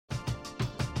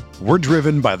We're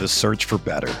driven by the search for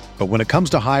better. But when it comes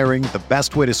to hiring, the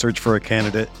best way to search for a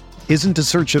candidate isn't to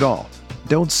search at all.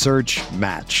 Don't search,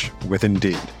 match with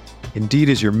Indeed. Indeed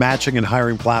is your matching and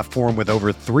hiring platform with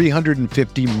over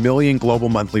 350 million global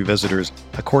monthly visitors,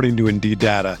 according to Indeed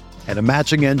data, and a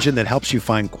matching engine that helps you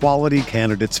find quality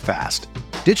candidates fast.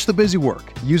 Ditch the busy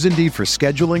work. Use Indeed for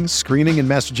scheduling, screening, and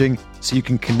messaging so you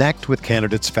can connect with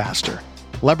candidates faster.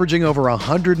 Leveraging over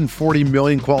 140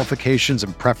 million qualifications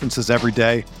and preferences every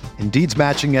day, Indeed's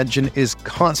matching engine is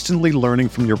constantly learning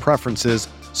from your preferences,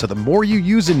 so the more you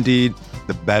use Indeed,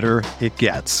 the better it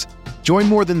gets. Join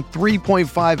more than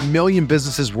 3.5 million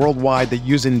businesses worldwide that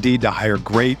use Indeed to hire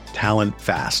great talent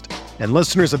fast. And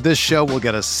listeners of this show will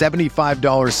get a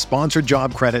 $75 sponsored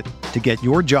job credit to get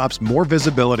your jobs more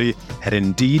visibility at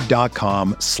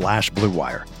Indeed.com/Blue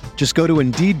Wire. Just go to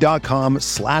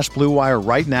Indeed.com/Blue Wire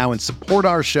right now and support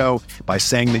our show by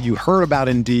saying that you heard about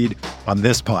Indeed on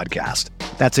this podcast.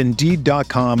 That's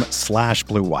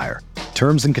Indeed.com/Blue Wire.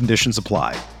 Terms and conditions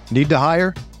apply. Need to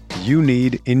hire? You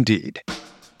need Indeed.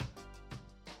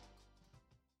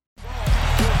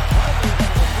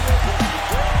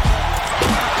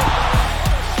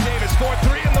 Davis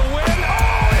 4-3 in the win.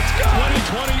 Oh, it's gone.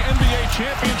 2020 NBA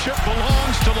championship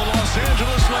belongs to the Los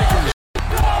Angeles Lakers.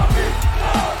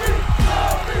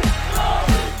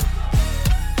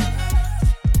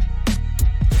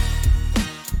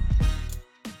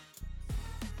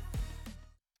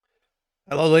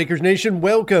 Hello, Lakers Nation.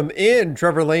 Welcome in.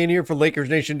 Trevor Lane here for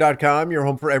LakersNation.com, your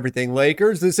home for everything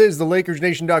Lakers. This is the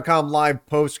LakersNation.com live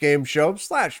post-game show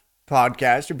 /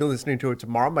 podcast. You'll be listening to it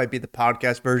tomorrow. Might be the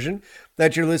podcast version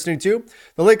that you're listening to.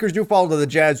 The Lakers do fall to the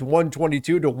Jazz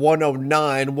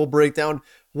 122-109. We'll break down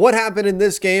what happened in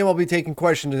this game. I'll be taking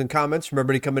questions and comments from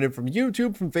everybody coming in from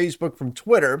YouTube, from Facebook, from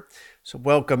Twitter. So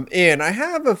welcome in. I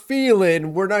have a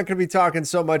feeling we're not going to be talking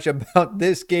so much about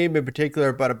this game in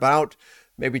particular, but about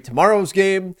maybe tomorrow's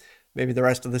game, maybe the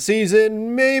rest of the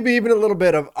season, maybe even a little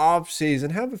bit of off-season.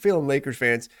 Have a feeling Lakers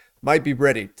fans might be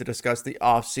ready to discuss the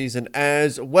off-season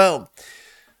as well.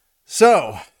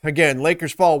 So, again,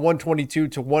 Lakers fall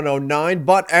 122-109,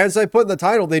 but as I put in the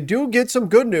title, they do get some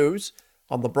good news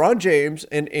on LeBron James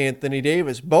and Anthony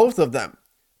Davis. Both of them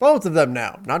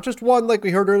now, not just one like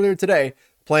we heard earlier today,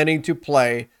 planning to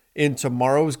play in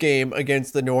tomorrow's game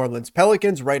against the New Orleans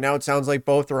Pelicans. Right now, it sounds like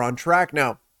both are on track.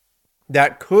 Now,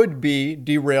 that could be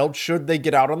derailed should they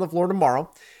get out on the floor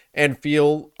tomorrow and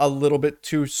feel a little bit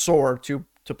too sore to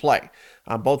play.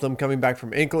 Both of them coming back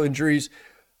from ankle injuries.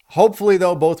 Hopefully,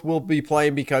 though, both will be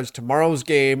playing because tomorrow's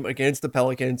game against the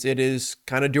Pelicans, it is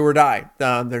kind of do or die.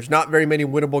 There's not very many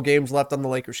winnable games left on the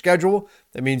Lakers schedule.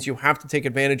 That means you have to take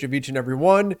advantage of each and every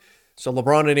one. So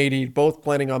LeBron and AD both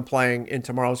planning on playing in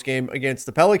tomorrow's game against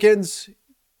the Pelicans.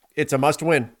 It's a must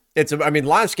win.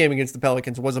 Last game against the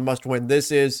Pelicans was a must win.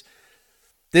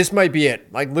 This might be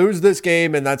it. Like, lose this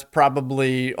game, and that's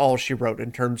probably all she wrote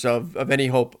in terms of any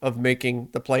hope of making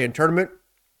the play-in tournament.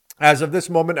 As of this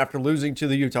moment, after losing to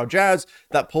the Utah Jazz,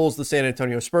 that pulls the San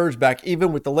Antonio Spurs back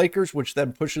even with the Lakers, which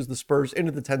then pushes the Spurs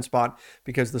into the 10 spot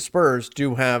because the Spurs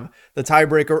do have the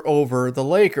tiebreaker over the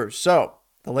Lakers. So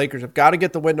the Lakers have got to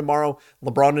get the win tomorrow.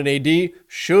 LeBron and AD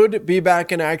should be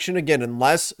back in action again,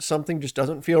 unless something just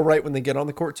doesn't feel right when they get on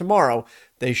the court tomorrow.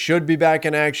 They should be back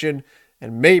in action.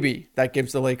 And maybe that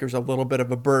gives the Lakers a little bit of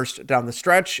a burst down the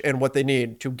stretch and what they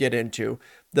need to get into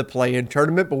the play-in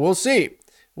tournament. But we'll see.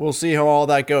 We'll see how all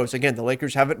that goes. Again, the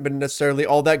Lakers haven't been necessarily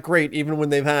all that great, even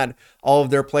when they've had all of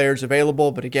their players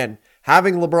available. But again,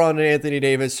 having LeBron and Anthony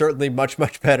Davis, certainly much,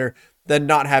 much better than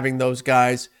not having those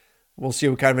guys. We'll see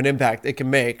what kind of an impact it can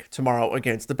make tomorrow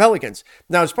against the Pelicans.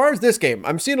 Now, as far as this game,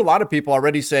 I'm seeing a lot of people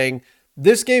already saying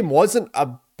this game wasn't a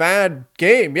bad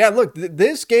game. Yeah, look,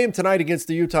 this game tonight against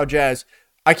the Utah Jazz,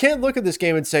 I can't look at this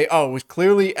game and say, oh, it was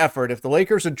clearly effort. If the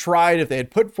Lakers had tried, if they had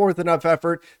put forth enough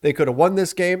effort, they could have won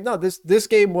this game. No, this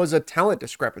game was a talent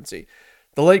discrepancy.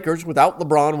 The Lakers, without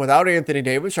LeBron, without Anthony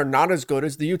Davis, are not as good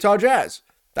as the Utah Jazz.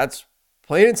 That's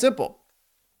plain and simple.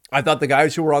 I thought the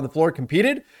guys who were on the floor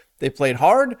competed. They played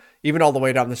hard, even all the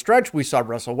way down the stretch. We saw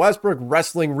Russell Westbrook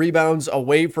wrestling rebounds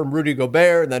away from Rudy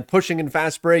Gobert and then pushing in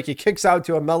fast break. He kicks out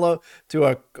to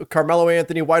a Carmelo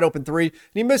Anthony wide open three, and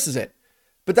he misses it.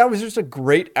 But that was just a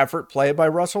great effort play by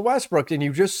Russell Westbrook, and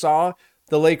you just saw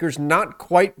the Lakers not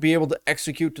quite be able to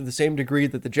execute to the same degree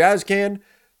that the Jazz can.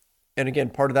 And again,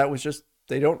 part of that was just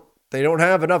they don't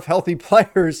have enough healthy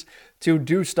players to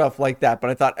do stuff like that. But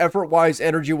I thought effort-wise,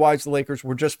 energy-wise, the Lakers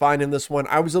were just fine in this one.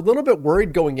 I was a little bit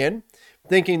worried going in,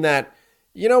 thinking that,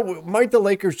 might the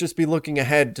Lakers just be looking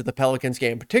ahead to the Pelicans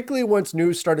game, particularly once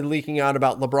news started leaking out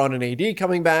about LeBron and AD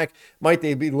coming back? Might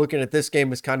they be looking at this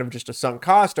game as kind of just a sunk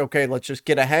cost? Okay, let's just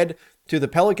get ahead to the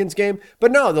Pelicans game.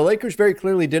 But no, the Lakers very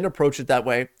clearly didn't approach it that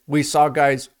way. We saw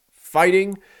guys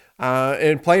fighting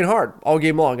and playing hard all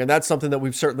game long. And that's something that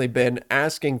we've certainly been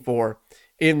asking for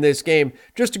in this game.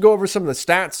 Just to go over some of the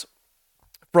stats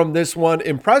from this one.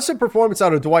 Impressive performance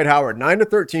out of Dwight Howard.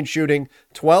 9-13 shooting,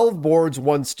 12 boards,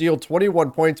 1 steal,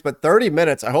 21 points, but 30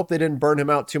 minutes. I hope they didn't burn him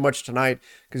out too much tonight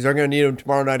because they're going to need him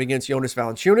tomorrow night against Jonas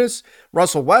Valanciunas.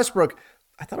 Russell Westbrook,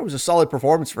 I thought it was a solid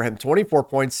performance for him. 24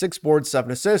 points, 6 boards, 7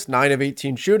 assists, 9 of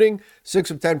 18 shooting, 6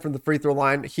 of 10 from the free throw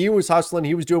line. He was hustling.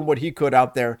 He was doing what he could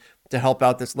out there to help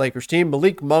out this Lakers team.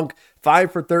 Malik Monk,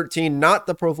 5 for 13, not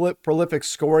the prolific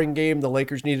scoring game the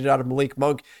Lakers needed out of Malik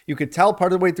Monk. You could tell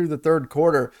part of the way through the third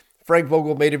quarter, Frank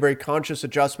Vogel made a very conscious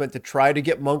adjustment to try to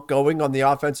get Monk going on the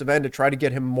offensive end, to try to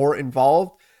get him more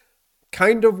involved.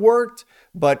 Kind of worked,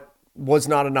 but was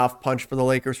not enough punch for the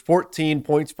Lakers. 14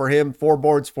 points for him, 4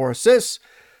 boards, 4 assists.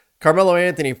 Carmelo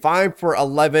Anthony, 5 for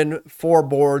 11, 4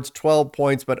 boards, 12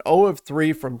 points, but 0 of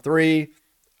 3 from 3.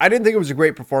 I didn't think it was a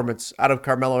great performance out of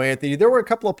Carmelo Anthony. There were a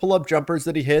couple of pull-up jumpers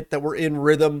that he hit that were in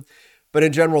rhythm, but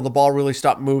in general, the ball really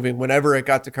stopped moving. Whenever it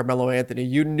got to Carmelo Anthony,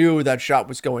 you knew that shot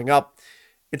was going up.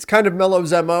 It's kind of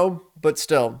Melo's MO, but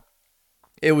still,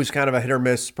 it was kind of a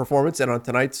hit-or-miss performance, and on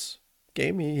tonight's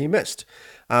game, he missed,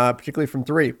 particularly from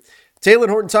 3. Talen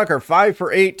Horton-Tucker, 5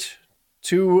 for 8,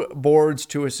 2 boards,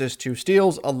 2 assists, 2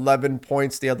 steals, 11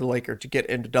 points, the other Laker to get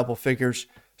into double figures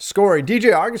scoring.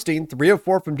 DJ Augustine, 3 of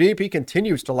 4 from deep. He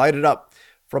continues to light it up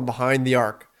from behind the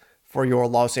arc for your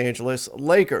Los Angeles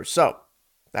Lakers. So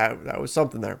that was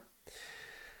something there.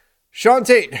 Sean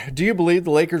Tate, do you believe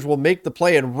the Lakers will make the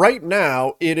play-in? Right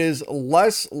now, it is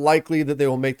less likely that they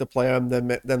will make the play-in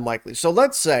than likely. So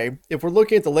let's say, if we're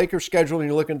looking at the Lakers schedule and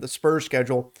you're looking at the Spurs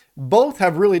schedule, both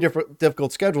have really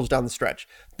difficult schedules down the stretch.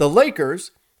 The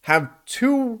Lakers have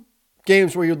 2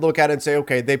 games where you'd look at it and say,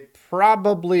 okay, they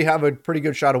probably have a pretty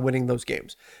good shot of winning those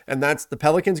games. And that's the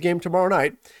Pelicans game tomorrow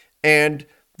night and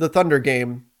the Thunder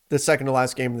game, the second to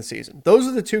last game of the season. Those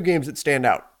are the 2 games that stand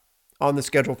out on the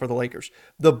schedule for the Lakers.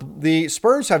 The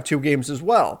Spurs have 2 games as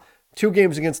well. 2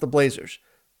 games against the Blazers.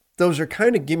 Those are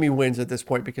kind of gimme wins at this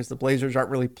point because the Blazers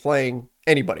aren't really playing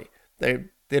anybody. They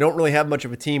don't really have much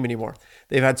of a team anymore.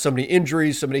 They've had so many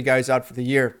injuries, so many guys out for the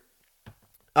year.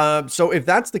 So if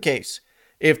that's the case,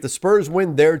 if the Spurs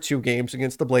win their 2 games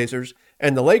against the Blazers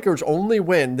and the Lakers only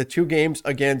win the 2 games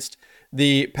against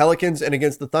the Pelicans and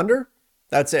against the Thunder,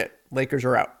 that's it. Lakers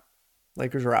are out.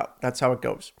 Lakers are out. That's how it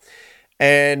goes.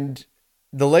 And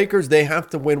the Lakers, they have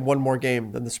to win 1 more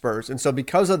game than the Spurs. And so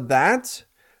because of that,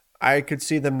 I could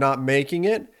see them not making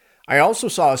it. I also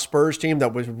saw a Spurs team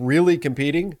that was really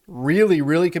competing,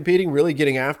 really competing, really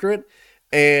getting after it.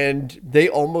 And they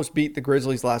almost beat the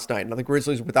Grizzlies last night. Now, the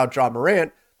Grizzlies without Ja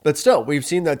Morant, but still, we've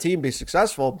seen that team be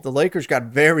successful. The Lakers got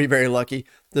very lucky.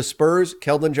 The Spurs,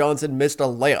 Keldon Johnson missed a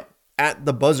layup at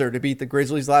the buzzer to beat the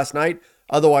Grizzlies last night.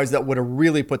 Otherwise, that would have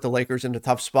really put the Lakers in a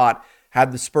tough spot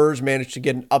had the Spurs managed to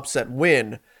get an upset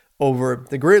win over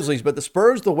the Grizzlies. But the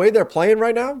Spurs, the way they're playing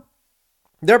right now,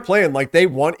 they're playing like they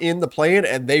want in the play-in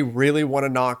and they really want to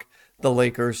knock the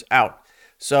Lakers out.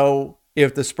 So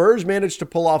if the Spurs manage to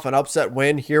pull off an upset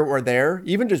win here or there,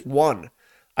 even just one,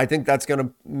 I think that's going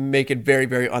to make it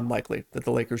very unlikely that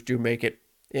the Lakers do make it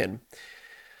in.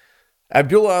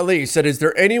 Abdullah Ali said, is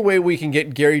there any way we can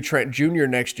get Gary Trent Jr.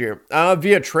 next year?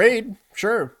 Via trade,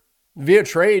 sure. Via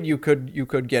trade, you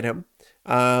could get him.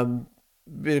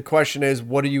 The question is,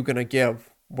 what are you going to give?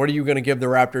 What are you going to give the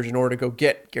Raptors in order to go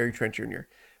get Gary Trent Jr.?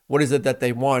 What is it that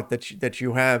they want that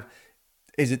you have?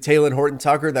 Is it Talen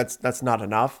Horton-Tucker? That's not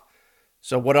enough.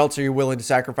 So what else are you willing to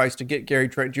sacrifice to get Gary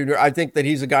Trent Jr.? I think that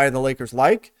he's a guy the Lakers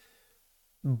like,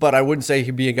 but I wouldn't say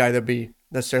he'd be a guy that'd be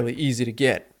necessarily easy to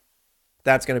get.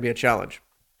 That's going to be a challenge.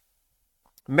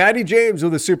 Maddie James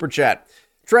with a super chat.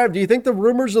 Trev, do you think the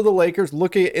rumors of the Lakers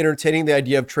looking at entertaining the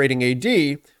idea of trading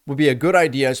AD would be a good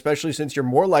idea, especially since you're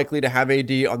more likely to have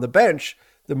AD on the bench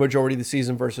the majority of the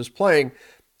season versus playing?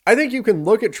 I think you can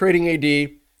look at trading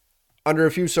AD under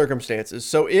a few circumstances.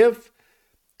 So if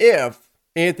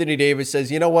Anthony Davis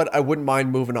says, you know what, I wouldn't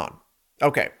mind moving on.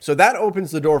 Okay, so that opens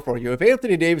the door for you. If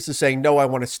Anthony Davis is saying, no, I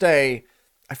want to stay,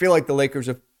 I feel like the Lakers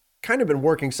have kind of been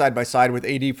working side by side with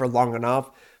AD for long enough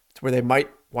to where they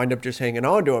might wind up just hanging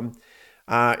on to him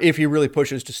if he really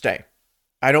pushes to stay.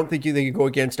 I don't think you can go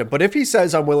against him. But if he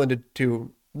says, I'm willing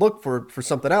to look for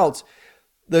something else,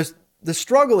 the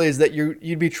struggle is that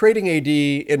you'd be trading AD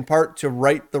in part to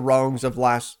right the wrongs of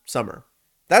last summer.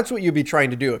 That's what you'd be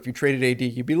trying to do if you traded AD.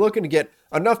 You'd be looking to get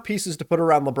enough pieces to put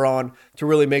around LeBron to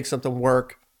really make something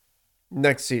work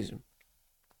next season.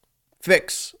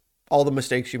 Fix all the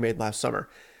mistakes you made last summer.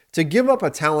 To give up a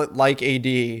talent like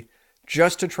AD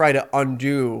just to try to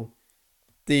undo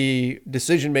the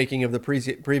decision-making of the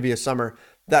previous summer,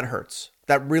 that hurts.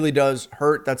 That really does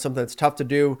hurt. That's something that's tough to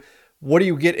do. What do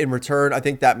you get in return? I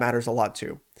think that matters a lot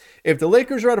too. If the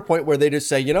Lakers are at a point where they just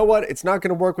say, you know what, it's not going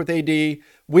to work with AD.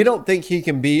 We don't think he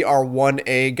can be our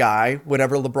 1A guy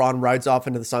whenever LeBron rides off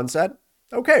into the sunset.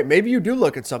 Okay, maybe you do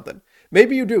look at something.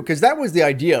 Maybe you do, because that was the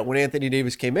idea when Anthony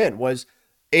Davis came in, was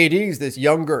AD's this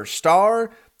younger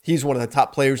star. He's one of the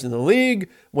top players in the league.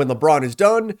 When LeBron is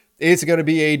done, it's going to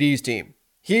be AD's team.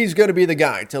 He's going to be the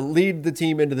guy to lead the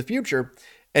team into the future.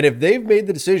 And if they've made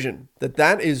the decision that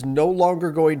that is no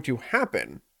longer going to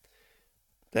happen,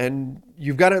 then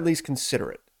you've got to at least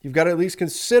consider it. You've got to at least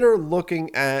consider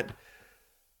looking at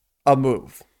a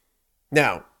move.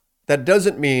 Now, that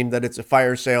doesn't mean that it's a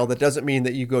fire sale. That doesn't mean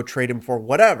that you go trade him for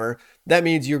whatever. That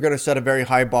means you're going to set a very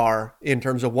high bar in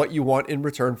terms of what you want in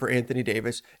return for Anthony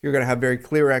Davis. You're going to have very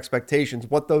clear expectations.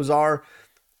 What those are,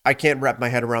 I can't wrap my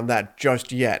head around that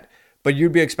just yet. But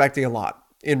you'd be expecting a lot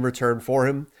in return for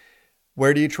him.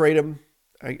 Where do you trade him?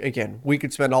 Again, we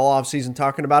could spend all offseason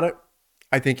talking about it.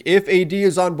 I think if AD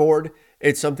is on board,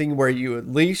 it's something where you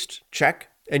at least check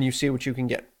and you see what you can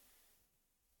get.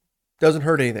 Doesn't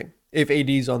hurt anything if AD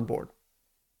is on board.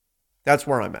 That's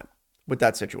where I'm at with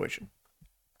that situation.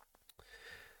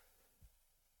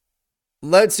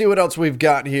 Let's see what else we've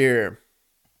got here.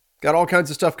 Got all kinds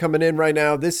of stuff coming in right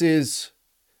now. This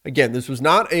was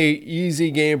not an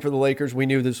easy game for the Lakers. We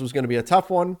knew this was going to be a tough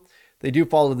one. They do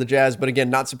fall to the Jazz, but again,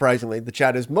 not surprisingly, the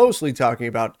chat is mostly talking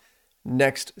about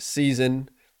next season,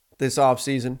 this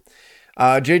offseason.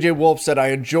 JJ Wolf said, I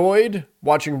enjoyed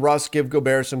watching Russ give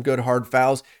Gobert some good hard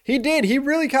fouls. He did. He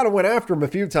really kind of went after him a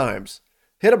few times.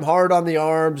 Hit him hard on the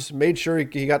arms, made sure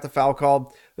he got the foul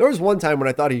called. There was one time when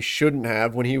I thought he shouldn't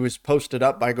have, when he was posted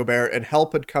up by Gobert and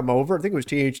help had come over. I think it was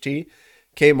THT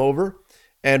came over,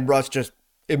 and Russ just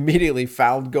immediately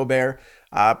fouled Gobert.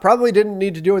 Probably didn't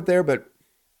need to do it there, but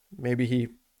maybe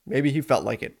he felt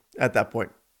like it at that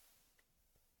point.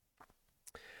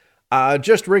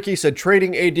 Just Ricky said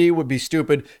trading AD would be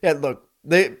stupid. Yeah, look,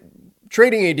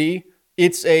 trading AD,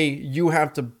 it's a you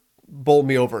have to bowl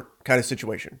me over kind of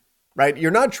situation, right?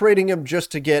 You're not trading him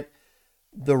just to get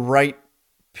the right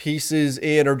pieces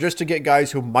in or just to get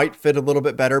guys who might fit a little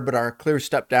bit better but are a clear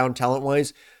step down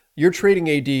talent-wise. You're trading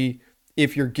AD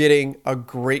if you're getting a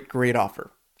great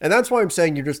offer. And that's why I'm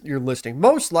saying you're listing.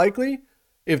 Most likely,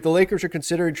 if the Lakers are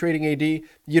considering trading AD,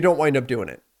 you don't wind up doing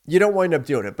it.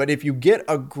 But if you get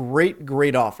a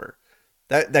great offer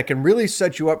that can really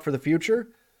set you up for the future,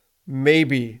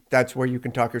 maybe that's where you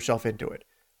can talk yourself into it.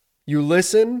 You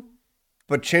listen,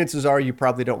 but chances are you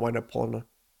probably don't wind up pulling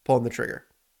the trigger.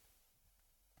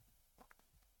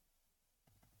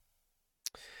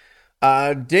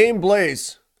 Dame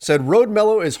Blaze said, Road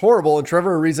Mello is horrible and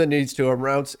Trevor Ariza needs to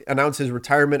announce his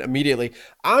retirement immediately.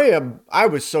 I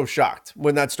was so shocked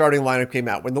when that starting lineup came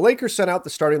out. When the Lakers sent out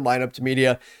the starting lineup to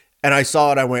media and I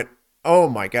saw it, I went, oh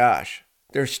my gosh,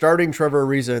 they're starting Trevor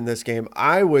Ariza in this game.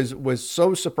 I was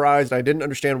so surprised. I didn't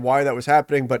understand why that was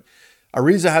happening, but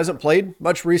Ariza hasn't played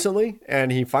much recently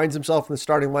and he finds himself in the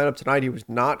starting lineup tonight. He was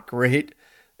not great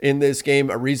in this game.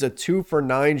 Ariza 2 for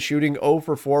 9 shooting, 0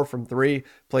 for 4 from 3,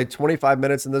 played 25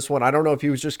 minutes in this one. I don't know if he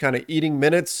was just kind of eating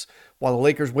minutes while the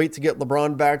Lakers wait to get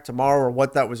LeBron back tomorrow or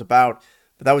what that was about,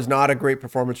 but that was not a great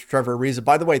performance for Trevor Ariza.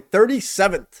 By the way,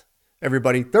 37th,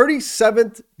 everybody,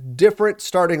 37th different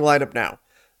starting lineup now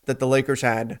that the Lakers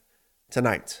had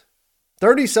tonight.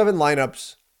 37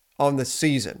 lineups on the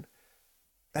season.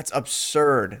 That's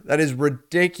absurd. That is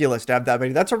ridiculous to have that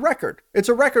many. That's a record. It's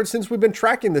a record since we've been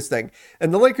tracking this thing.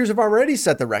 And the Lakers have already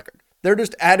set the record. They're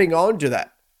just adding on to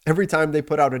that every time they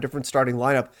put out a different starting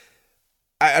lineup.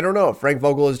 I don't know if Frank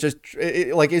Vogel is just,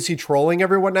 is he trolling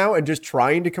everyone now and just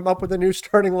trying to come up with a new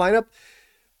starting lineup?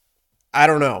 I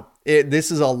don't know.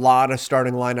 This is a lot of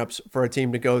starting lineups for a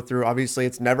team to go through. Obviously,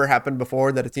 it's never happened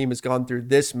before that a team has gone through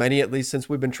this many, at least since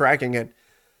we've been tracking it.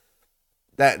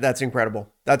 That's incredible.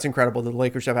 That's incredible. The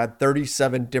Lakers have had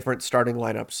 37 different starting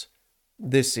lineups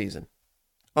this season.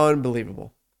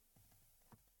 Unbelievable.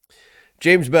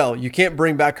 James Bell, you can't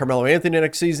bring back Carmelo Anthony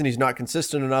next season. He's not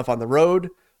consistent enough on the road,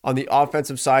 on the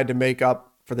offensive side to make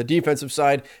up for the defensive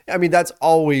side. I mean, that's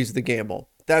always the gamble.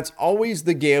 That's always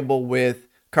the gamble with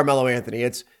Carmelo Anthony.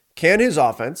 It's can his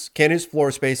offense, can his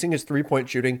floor spacing, his three-point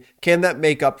shooting, can that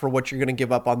make up for what you're going to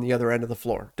give up on the other end of the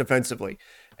floor defensively?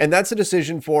 And that's a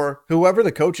decision for whoever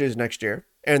the coach is next year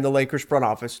and the Lakers front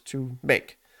office to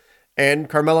make. And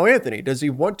Carmelo Anthony, does he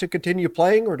want to continue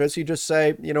playing or does he just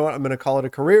say, you know what, I'm going to call it a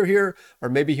career here, or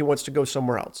maybe he wants to go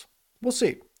somewhere else? We'll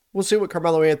see. We'll see what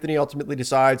Carmelo Anthony ultimately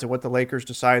decides and what the Lakers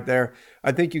decide there.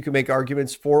 I think you can make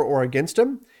arguments for or against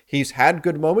him. He's had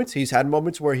good moments. He's had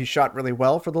moments where he shot really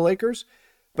well for the Lakers.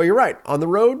 But you're right. On the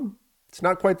road, it's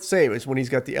not quite the same as when he's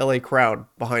got the LA crowd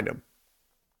behind him.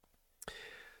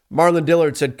 Marlon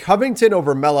Dillard said Covington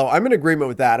over Melo. I'm in agreement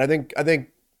with that. I think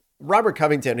Robert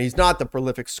Covington, he's not the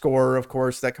prolific scorer, of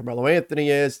course, that Carmelo Anthony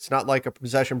is. It's not like a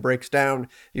possession breaks down.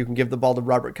 You can give the ball to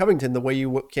Robert Covington the way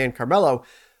you can Carmelo.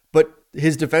 But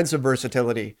his defensive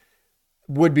versatility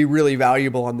would be really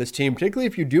valuable on this team, particularly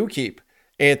if you do keep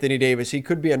Anthony Davis. He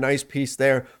could be a nice piece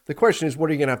there. The question is, what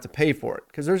are you going to have to pay for it?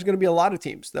 Because there's going to be a lot of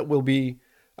teams that will be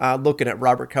looking at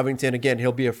Robert Covington. Again,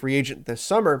 he'll be a free agent this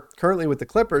summer, currently with the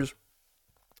Clippers.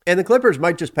 And the Clippers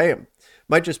might just pay him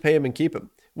and keep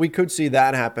him. We could see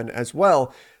that happen as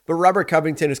well. But Robert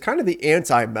Covington is kind of the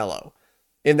anti-Melo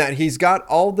in that he's got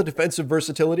all the defensive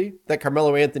versatility that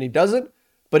Carmelo Anthony doesn't,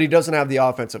 but he doesn't have the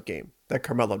offensive game that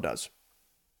Carmelo does.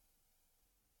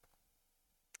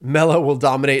 Melo will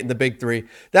dominate in the big three.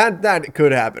 That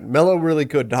could happen. Melo really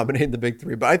could dominate in the big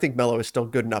three, but I think Melo is still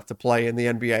good enough to play in the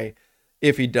NBA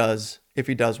if he does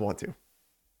want to.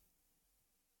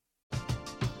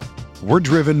 We're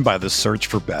driven by the search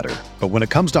for better. But when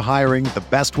it comes to hiring, the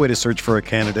best way to search for a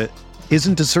candidate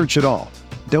isn't to search at all.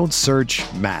 Don't search,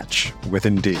 match with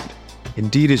Indeed.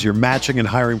 Indeed is your matching and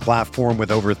hiring platform with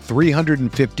over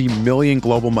 350 million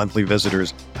global monthly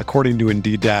visitors, according to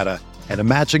Indeed data, and a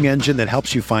matching engine that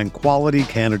helps you find quality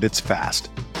candidates fast.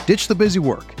 Ditch the busy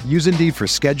work. Use Indeed for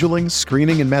scheduling,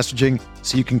 screening, and messaging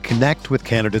so you can connect with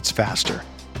candidates faster.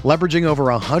 Leveraging over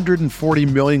 140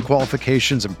 million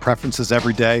qualifications and preferences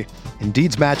every day,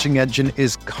 Indeed's matching engine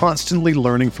is constantly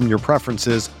learning from your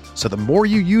preferences, so the more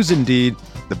you use Indeed,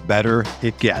 the better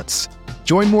it gets.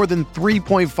 Join more than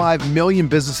 3.5 million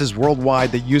businesses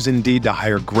worldwide that use Indeed to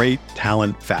hire great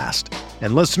talent fast.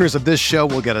 And listeners of this show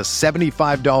will get a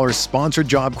 $75 sponsored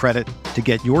job credit to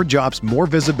get your jobs more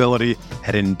visibility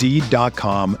at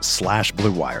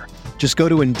Indeed.com/Blue Wire. Just go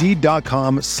to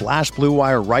Indeed.com/Blue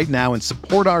Wire right now and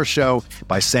support our show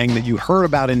by saying that you heard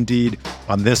about Indeed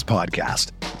on this podcast.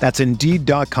 That's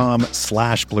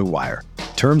Indeed.com/Blue Wire.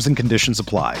 Terms and conditions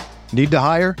apply. Need to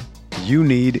hire? You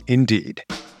need Indeed.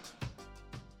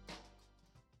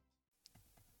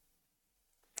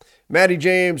 Maddie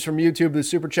James from YouTube, the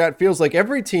Super Chat, feels like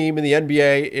every team in the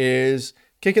NBA is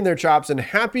kicking their chops and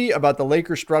happy about the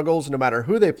Lakers' struggles no matter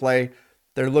who they play.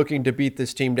 They're looking to beat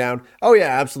this team down. Oh,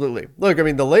 yeah, absolutely. Look, I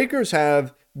mean, the Lakers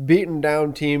have beaten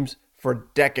down teams for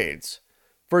decades.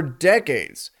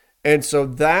 And so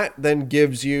that then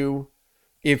gives you,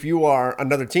 if you are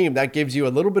another team, that gives you a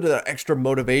little bit of extra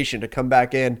motivation to come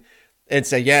back in and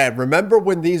say, yeah, remember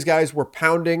when these guys were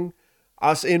pounding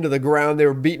us into the ground? They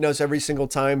were beating us every single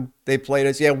time they played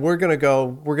us. Yeah, we're going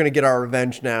to get our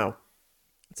revenge now.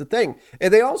 It's a thing.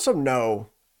 And they also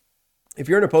know, if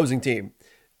you're an opposing team,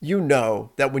 you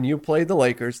know that when you play the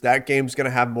Lakers, that game's going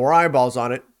to have more eyeballs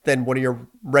on it than one of your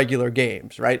regular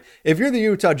games, right? If you're the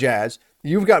Utah Jazz,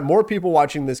 you've got more people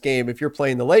watching this game if you're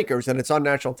playing the Lakers and it's on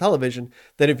national television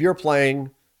than if you're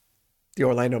playing the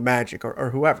Orlando Magic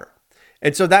or whoever.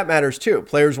 And so that matters too.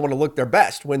 Players want to look their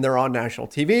best when they're on national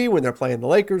TV, when they're playing the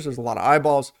Lakers. There's a lot of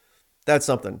eyeballs. That's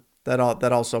something that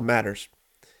also matters.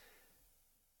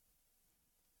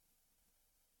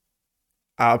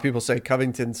 People say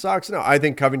Covington sucks. No, I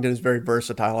think Covington is very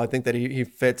versatile. I think that he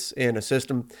fits in a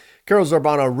system. Carol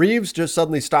Zorbano, Reeves just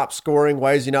suddenly stopped scoring.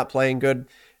 Why is he not playing good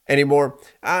anymore?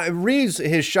 Reeves,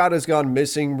 his shot has gone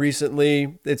missing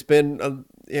recently. It's been,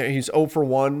 he's 0 for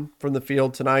 1 from the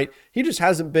field tonight. He just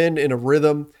hasn't been in a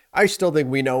rhythm. I still think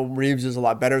we know Reeves is a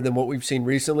lot better than what we've seen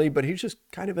recently, but he's just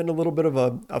kind of in a little bit of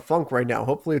a funk right now.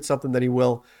 Hopefully it's something that he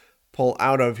will pull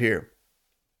out of here.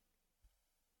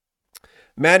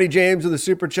 Maddie James of the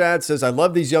Super Chat says, I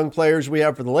love these young players we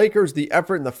have for the Lakers, the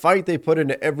effort and the fight they put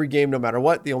into every game, no matter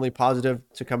what. The only positive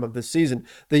to come of this season.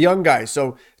 The young guys.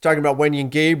 So talking about Wenyen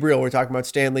Gabriel, we're talking about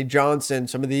Stanley Johnson,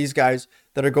 some of these guys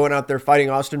that are going out there fighting.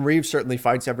 Austin Reeves certainly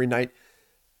fights every night.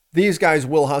 These guys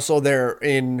will hustle. They're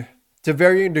to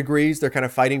varying degrees. They're kind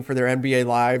of fighting for their NBA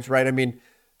lives, right? I mean,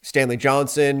 Stanley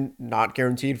Johnson, not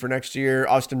guaranteed for next year.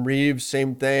 Austin Reeves,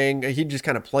 same thing. He just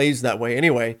kind of plays that way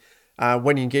anyway.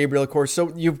 Wenyen Gabriel, of course.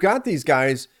 So you've got these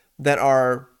guys that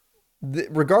are,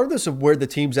 regardless of where the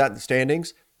team's at in the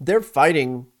standings, they're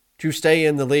fighting to stay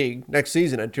in the league next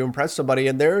season and to impress somebody.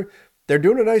 And they're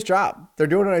doing a nice job. They're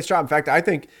doing a nice job. In fact, I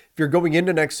think if you're going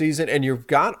into next season and you've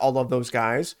got all of those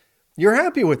guys, you're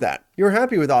happy with that. You're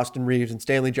happy with Austin Reeves and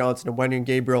Stanley Johnson and Wenyen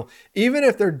Gabriel. Even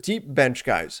if they're deep bench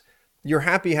guys, you're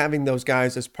happy having those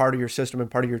guys as part of your system and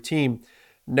part of your team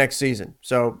next season.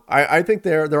 So I think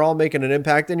they're all making an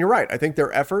impact. And you're right. I think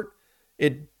their effort,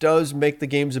 it does make the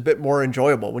games a bit more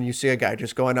enjoyable when you see a guy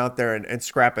just going out there and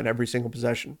scrapping every single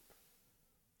possession.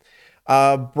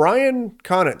 Brian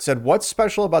Conant said, what's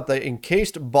special about the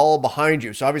encased ball behind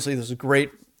you? So obviously this is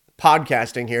great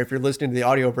podcasting here if you're listening to the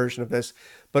audio version of this.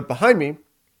 But behind me,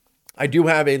 I do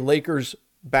have a Lakers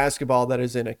basketball that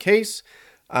is in a case.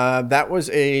 That was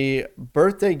a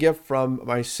birthday gift from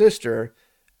my sister.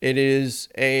 It is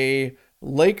a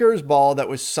Lakers ball that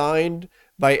was signed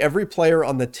by every player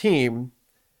on the team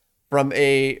from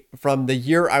the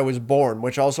year I was born,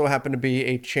 which also happened to be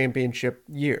a championship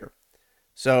year.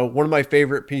 So one of my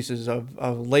favorite pieces of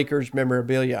Lakers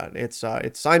memorabilia. It's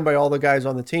signed by all the guys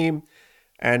on the team,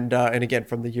 and again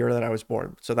from the year that I was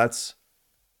born. So that's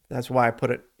why I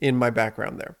put it in my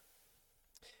background there.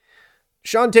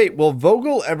 Sean Tate, will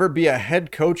Vogel ever be a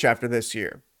head coach after this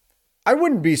year? I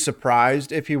wouldn't be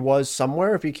surprised if he was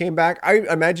somewhere, if he came back. I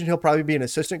imagine he'll probably be an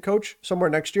assistant coach somewhere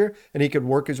next year, and he could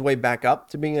work his way back up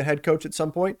to being a head coach at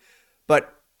some point.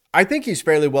 But I think he's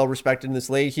fairly well respected in this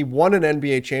league. He won an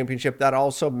NBA championship. That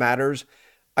also matters.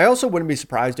 I also wouldn't be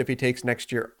surprised if he takes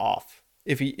next year off,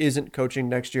 if he isn't coaching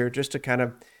next year, just to kind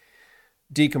of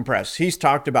decompress. He's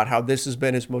talked about how this has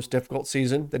been his most difficult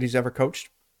season that he's ever coached.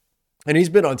 And he's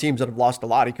been on teams that have lost a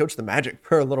lot. He coached the Magic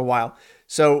for a little while.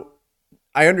 So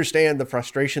I understand the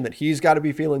frustration that he's got to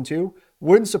be feeling too.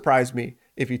 Wouldn't surprise me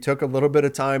if he took a little bit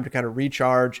of time to kind of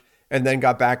recharge and then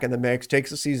got back in the mix,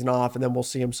 takes a season off, and then we'll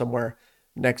see him somewhere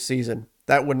next season.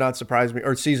 That would not surprise me,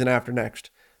 or season after next.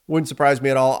 Wouldn't surprise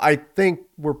me at all. I think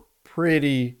we're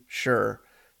pretty sure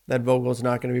that Vogel's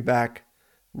not going to be back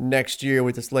next year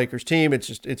with this Lakers team.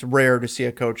 It's rare to see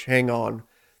a coach hang on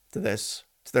to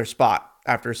their spot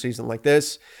after a season like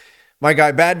this. My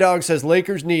guy Bad Dog says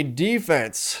Lakers need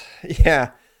defense.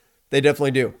 Yeah, they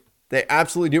definitely do. They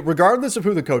absolutely do, regardless of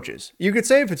who the coach is. You could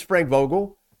say if it's Frank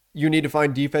Vogel, you need to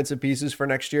find defensive pieces for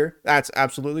next year. That's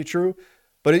absolutely true.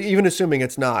 But even assuming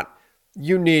it's not,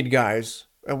 you need guys,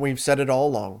 and we've said it all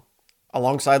along,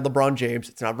 alongside LeBron James.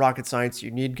 It's not rocket science. You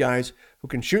need guys who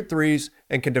can shoot threes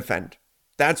and can defend.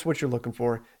 That's what you're looking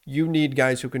for. You need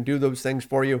guys who can do those things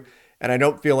for you. And I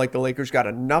don't feel like the Lakers got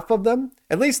enough of them.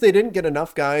 At least they didn't get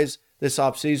enough guys this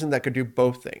offseason that could do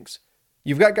both things.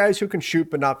 You've got guys who can shoot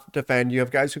but not defend. You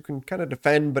have guys who can kind of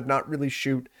defend but not really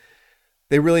shoot.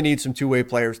 They really need some two-way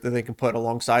players that they can put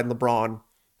alongside LeBron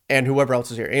and whoever else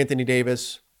is here. Anthony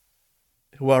Davis,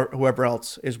 whoever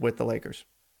else is with the Lakers.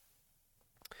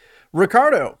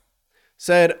 Ricardo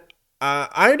said,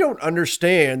 I don't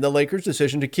understand the Lakers'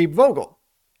 decision to keep Vogel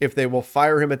if they will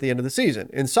fire him at the end of the season.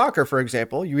 In soccer, for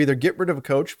example, you either get rid of a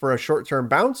coach for a short-term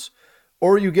bounce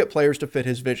or you get players to fit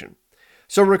his vision.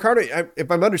 So, Ricardo, if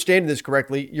I'm understanding this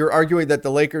correctly, you're arguing that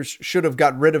the Lakers should have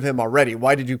got rid of him already.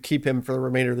 Why did you keep him for the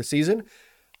remainder of the season?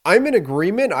 I'm in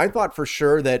agreement. I thought for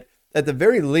sure that at the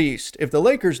very least, if the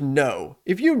Lakers know,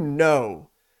 if you know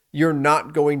you're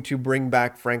not going to bring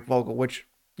back Frank Vogel, which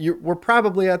we're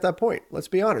probably at that point. Let's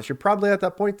be honest. You're probably at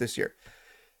that point this year.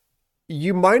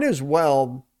 You might as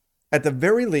well, at the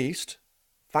very least,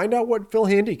 find out what Phil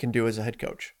Handy can do as a head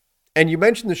coach. And you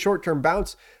mentioned the short-term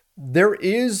bounce. There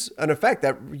is an effect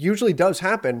that usually does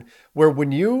happen where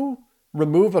when you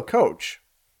remove a coach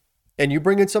and you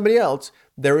bring in somebody else,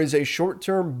 there is a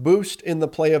short-term boost in the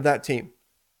play of that team.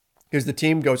 Because the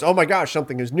team goes, oh my gosh,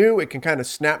 something is new. It can kind of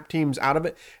snap teams out of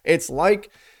it. It's like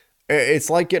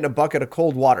getting a bucket of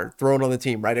cold water thrown on the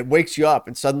team, right? It wakes you up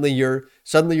and suddenly you're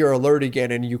alert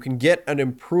again and you can get an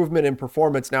improvement in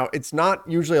performance. Now, it's not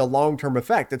usually a long-term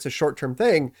effect. It's a short-term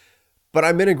thing, but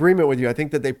I'm in agreement with you. I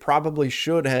think that they probably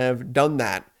should have done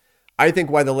that. I think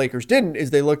why the Lakers didn't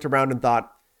is they looked around and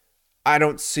thought, I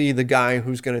don't see the guy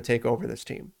who's going to take over this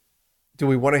team. Do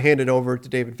we want to hand it over to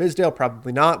David Fizdale?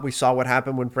 Probably not. We saw what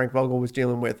happened when Frank Vogel was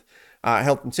dealing with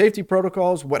health and safety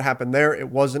protocols. What happened there? It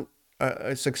wasn't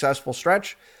a successful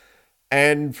stretch.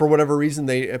 And for whatever reason,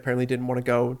 they apparently didn't want to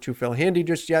go to Phil Handy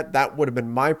just yet. That would have been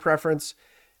my preference.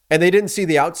 And they didn't see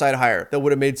the outside hire that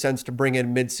would have made sense to bring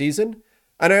in mid-season.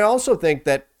 And I also think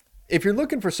that if you're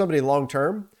looking for somebody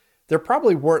long-term, there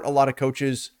probably weren't a lot of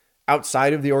coaches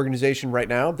outside of the organization right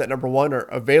now that, number one, are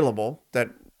available, that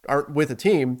aren't with a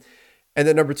team, and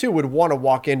then number two, would want to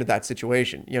walk into that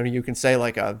situation. You know, you can say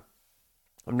like I'm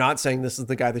not saying this is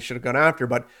the guy they should have gone after,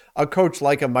 but a coach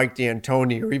like a Mike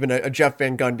D'Antoni or even a Jeff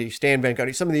Van Gundy, Stan Van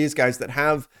Gundy, some of these guys that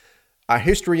have a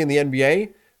history in the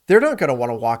NBA, they're not going to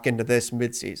want to walk into this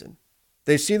midseason.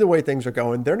 They see the way things are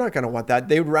going. They're not going to want that.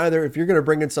 They'd rather, if you're going to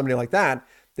bring in somebody like that,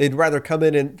 they'd rather come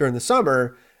in during the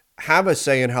summer, have a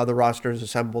say in how the roster is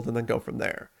assembled, and then go from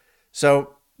there.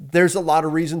 So there's a lot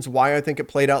of reasons why I think it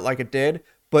played out like it did,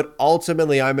 but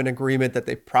ultimately I'm in agreement that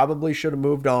they probably should have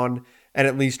moved on and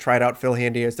at least tried out Phil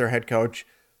Handy as their head coach,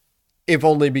 if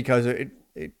only because it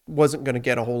wasn't going to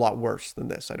get a whole lot worse than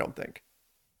this, I don't think.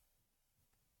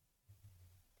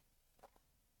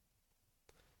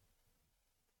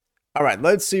 All right,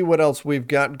 let's see what else we've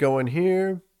got going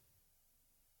here.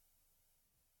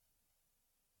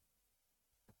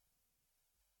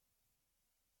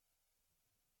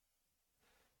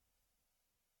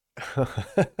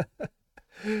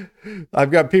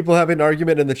 I've got people having an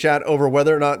argument in the chat over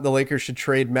whether or not the Lakers should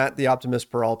trade Matt the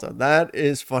Optimist Peralta. That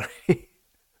is funny.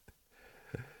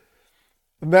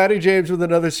 Matty James with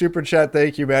another super chat.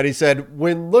 Thank you, Matty. Said,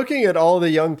 when looking at all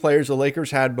the young players the Lakers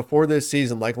had before this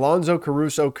season, like Lonzo,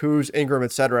 Caruso, Kuz, Ingram,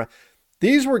 etc.,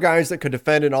 these were guys that could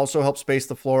defend and also help space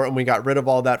the floor, and we got rid of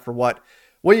all that for what?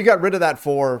 Well, you got rid of that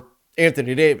for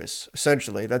Anthony Davis,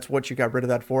 essentially. That's what you got rid of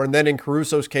that for. And then in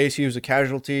Caruso's case, he was a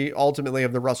casualty, ultimately,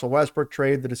 of the Russell Westbrook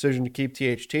trade, the decision to keep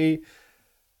THT.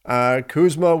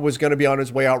 Kuzma was going to be on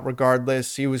his way out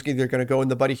regardless. He was either going to go in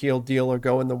the Buddy Hield deal or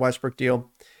go in the Westbrook deal.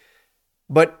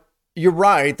 But you're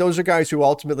right. Those are guys who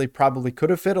ultimately probably could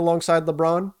have fit alongside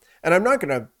LeBron. And I'm not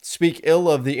going to speak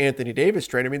ill of the Anthony Davis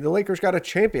trade. I mean, the Lakers got a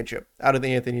championship out of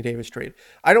the Anthony Davis trade.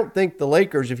 I don't think the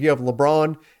Lakers, if you have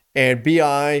LeBron and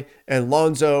BI and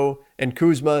Lonzo and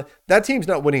Kuzma, that team's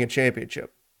not winning a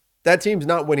championship. That team's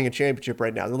not winning a championship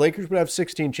right now. The Lakers would have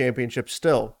 16 championships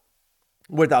still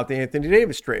without the Anthony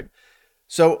Davis trade.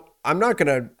 So I'm not going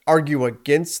to argue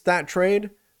against that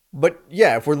trade. But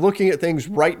yeah, if we're looking at things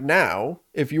right now,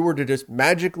 if you were to just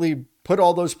magically put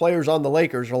all those players on the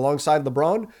Lakers alongside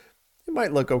LeBron, it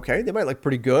might look okay. They might look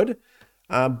pretty good.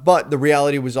 But the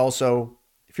reality was also,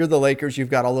 if you're the Lakers, you've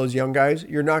got all those young guys,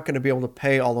 you're not going to be able to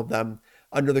pay all of them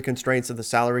under the constraints of the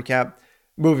salary cap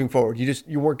moving forward.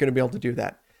 You weren't going to be able to do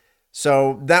that.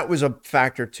 So that was a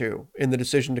factor too in the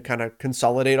decision to kind of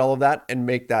consolidate all of that and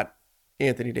make that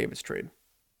Anthony Davis trade.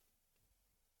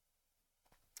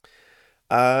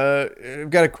 I've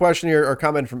got a question here or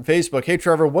comment from Facebook. Hey,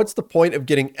 Trevor, what's the point of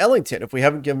getting Ellington if we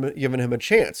haven't given him a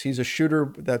chance? He's a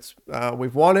shooter that's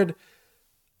we've wanted.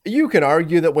 You can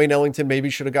argue that Wayne Ellington maybe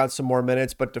should have got some more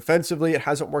minutes, but defensively, it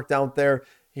hasn't worked out there.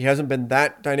 He hasn't been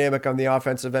that dynamic on the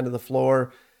offensive end of the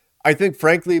floor. I think,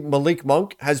 frankly, Malik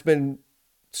Monk has been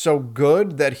so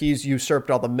good that he's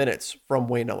usurped all the minutes from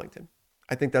Wayne Ellington.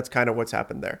 I think that's kind of what's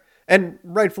happened there. And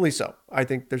rightfully so. I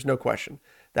think there's no question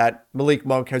that Malik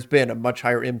Monk has been a much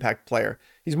higher impact player.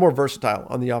 He's more versatile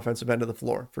on the offensive end of the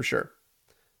floor, for sure.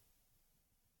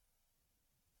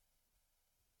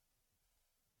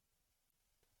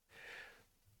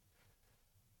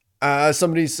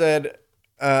 Somebody said,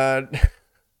 but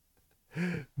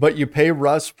you pay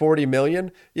Russ $40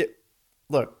 million. Yeah,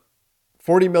 look,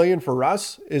 $40 million for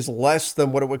Russ is less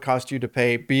than what it would cost you to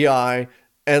pay BI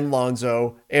and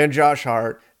Lonzo and Josh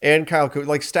Hart and Kyle Kuzma,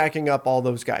 like stacking up all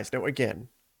those guys. Now, again,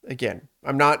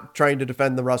 I'm not trying to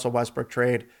defend the Russell Westbrook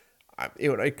trade.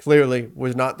 It clearly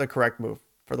was not the correct move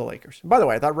for the Lakers. And by the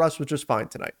way, I thought Russ was just fine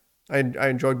tonight. I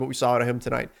enjoyed what we saw out of him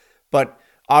tonight, but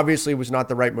obviously was not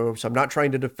the right move. So I'm not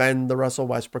trying to defend the Russell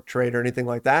Westbrook trade or anything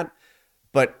like that,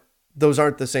 but those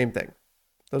aren't the same thing.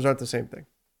 Those aren't the same thing.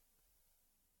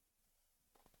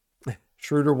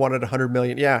 Schroeder wanted $100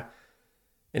 million. Yeah.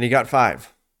 And he got $5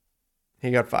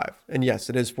 million. And yes,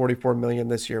 it is $44 million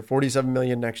this year, $47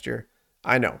 million next year.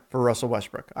 I know, for Russell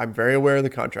Westbrook. I'm very aware of the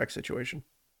contract situation.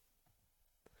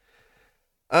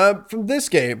 From this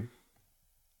game,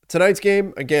 tonight's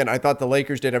game, again, I thought the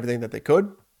Lakers did everything that they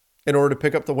could in order to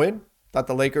pick up the win. Thought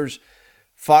the Lakers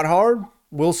fought hard.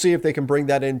 We'll see if they can bring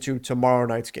that into tomorrow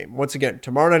night's game. Once again,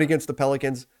 tomorrow night against the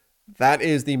Pelicans, that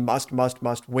is the must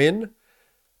win.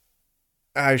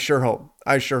 I sure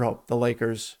hope the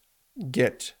Lakers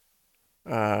get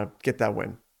that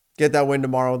win. Get that win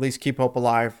tomorrow. At least keep hope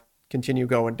alive. Continue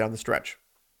going down the stretch.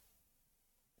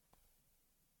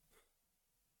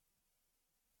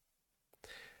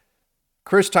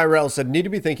 Chris Tyrell said, need to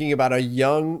be thinking about a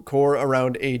young core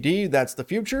around AD. That's the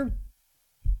future.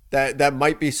 That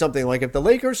might be something like if the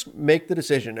Lakers make the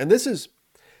decision. And this is,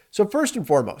 so first and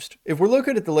foremost, if we're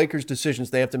looking at the Lakers' decisions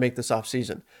they have to make this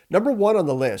offseason, number one on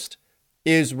the list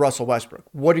is Russell Westbrook.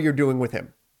 What are you doing with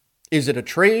him? Is it a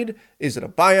trade? Is it a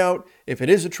buyout? If it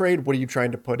is a trade, what are you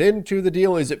trying to put into the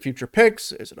deal? Is it future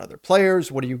picks? Is it other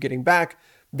players? What are you getting back?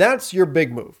 That's your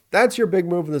big move. That's your big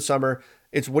move in the summer.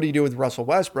 It's what do you do with Russell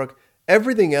Westbrook?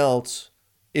 Everything else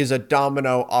is a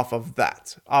domino off of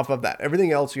that.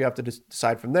 Everything else you have to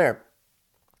decide from there.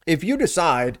 If you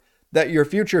decide that your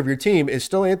future of your team is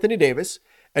still Anthony Davis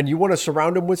and you want to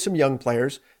surround him with some young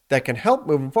players that can help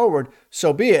moving forward,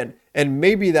 so be it. And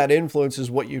maybe that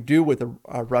influences what you do with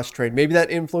a Russ trade. Maybe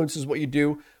that influences what you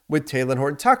do with Talen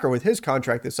Horton-Tucker with his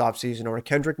contract this offseason, or a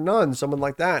Kendrick Nunn, someone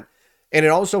like that. And it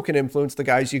also can influence the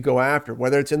guys you go after,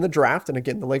 whether it's in the draft. And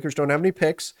again, the Lakers don't have any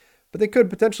picks, but they could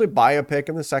potentially buy a pick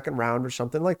in the second round or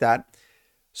something like that.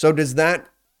 So does that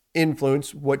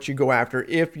influence what you go after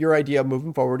if your idea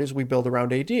moving forward is we build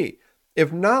around AD.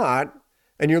 If not,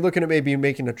 and you're looking at maybe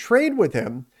making a trade with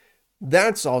him,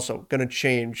 that's also going to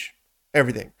change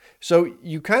everything. So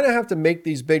you kind of have to make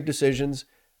these big decisions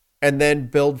and then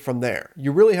build from there.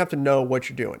 You really have to know what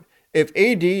you're doing. If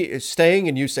AD is staying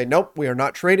and you say, nope, we are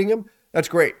not trading him, that's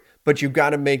great. But you've got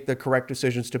to make the correct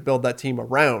decisions to build that team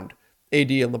around AD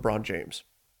and LeBron James.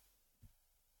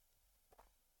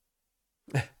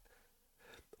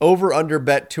 Over under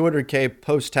bet 200K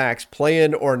post-tax,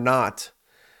 play-in or not.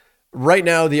 Right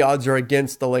now, the odds are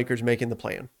against the Lakers making the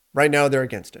play-in. Right now, they're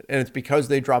against it. And it's because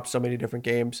they dropped so many different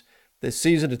games this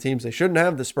season to teams they shouldn't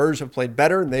have. The Spurs have played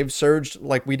better, and they've surged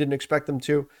like we didn't expect them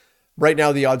to. Right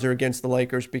now, the odds are against the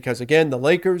Lakers because, again, the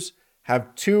Lakers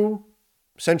have 2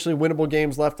 essentially winnable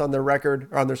games left on their record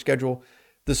or on their schedule.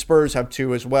 The Spurs have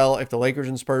 2 as well. If the Lakers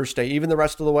and Spurs stay even the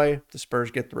rest of the way, the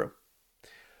Spurs get through.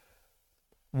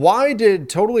 Why did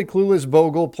totally clueless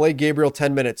Vogel play Gabriel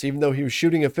 10 minutes, even though he was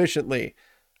shooting efficiently?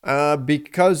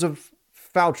 Because of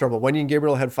foul trouble. Wenyen and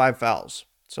Gabriel had 5 fouls.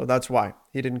 So that's why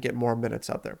he didn't get more minutes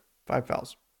out there. 5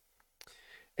 fouls.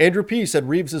 Andrew P. said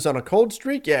Reeves is on a cold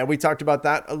streak. Yeah, we talked about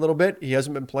that a little bit. He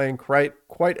hasn't been playing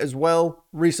quite as well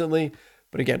recently.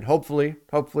 But again, hopefully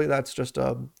that's just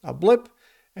a blip.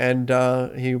 And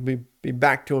he'll be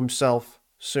back to himself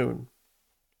soon.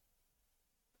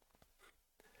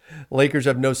 Lakers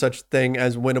have no such thing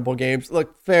as winnable games.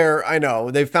 Look, fair, I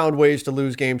know. They've found ways to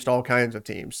lose games to all kinds of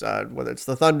teams, whether it's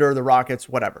the Thunder, the Rockets,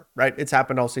 whatever, right? It's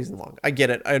happened all season long. I get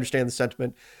it. I understand the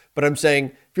sentiment. But I'm saying,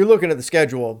 if you're looking at the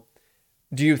schedule,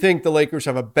 do you think the Lakers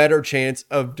have a better chance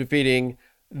of defeating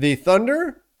the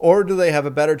Thunder, or do they have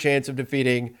a better chance of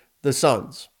defeating the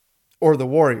Suns or the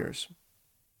Warriors?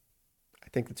 I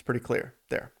think that's pretty clear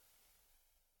there.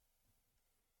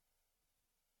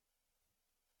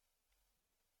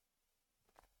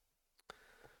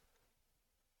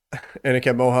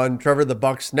 Anakin Mohan, Trevor, the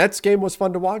Bucks-Nets game was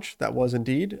fun to watch. That was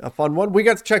indeed a fun one. We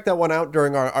got to check that one out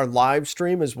during our live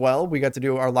stream as well. We got to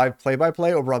do our live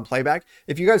play-by-play over on Playback.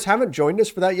 If you guys haven't joined us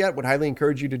for that yet, would highly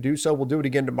encourage you to do so. We'll do it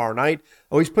again tomorrow night. I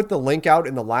always put the link out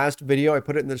in the last video. I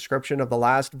put it in the description of the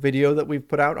last video that we've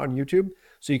put out on YouTube,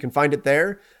 so you can find it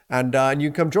there, and you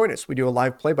can come join us. We do a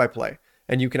live play-by-play,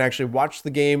 and you can actually watch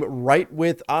the game right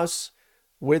with us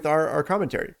with our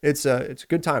commentary. It's a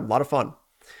good time, a lot of fun.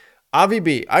 Avi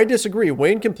B, I disagree.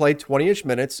 Wayne can play 20-ish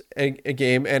minutes a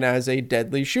game and as a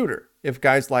deadly shooter. If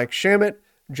guys like Shamet,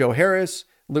 Joe Harris,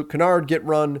 Luke Kennard get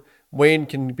run, Wayne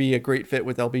can be a great fit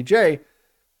with LBJ.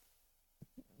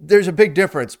 There's a big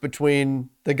difference between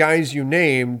the guys you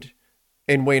named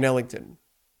and Wayne Ellington.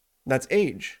 That's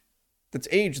age. That's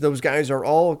age. Those guys are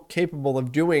all capable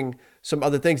of doing some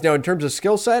other things. Now, in terms of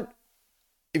skill set,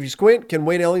 if you squint, can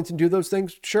Wayne Ellington do those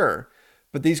things? Sure.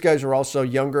 But these guys are also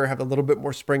younger, have a little bit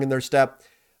more spring in their step,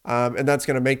 and that's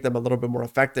going to make them a little bit more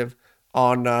effective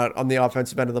on the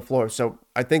offensive end of the floor. So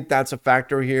I think that's a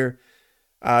factor here.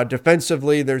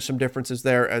 Defensively, there's some differences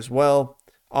there as well.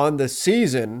 On the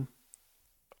season,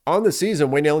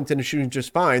 Wayne Ellington is shooting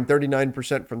just fine,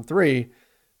 39% from 3.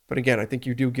 But again, I think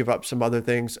you do give up some other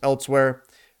things elsewhere.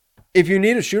 If you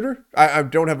need a shooter, I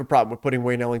don't have a problem with putting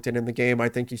Wayne Ellington in the game. I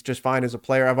think he's just fine as a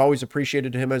player. I've always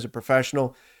appreciated him as a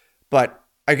professional. But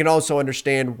I can also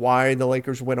understand why the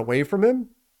Lakers went away from him.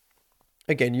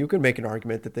 Again, you can make an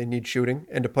argument that they need shooting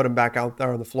and to put him back out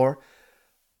there on the floor.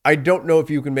 I don't know if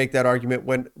you can make that argument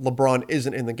when LeBron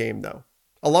isn't in the game, though.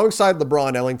 Alongside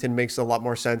LeBron, Ellington makes a lot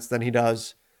more sense than he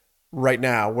does right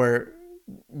now, where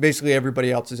basically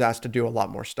everybody else is asked to do a lot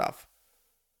more stuff.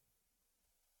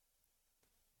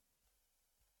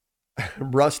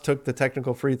 Russ took the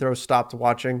technical free throw, stopped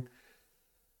watching.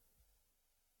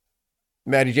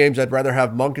 Matty James, I'd rather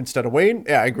have Monk instead of Wayne.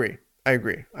 Yeah, I agree.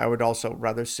 I would also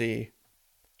rather see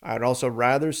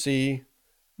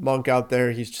Monk out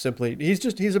there. He's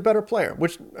a better player,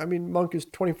 which, I mean, Monk is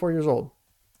 24 years old.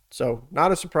 So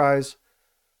not a surprise.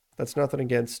 That's nothing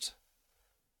against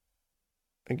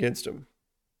him.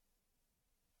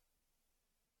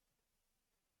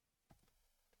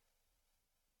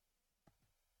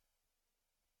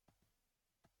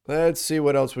 Let's see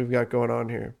what else we've got going on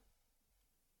here.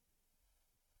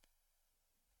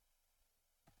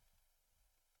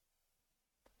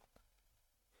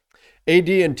 AD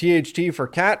and THT for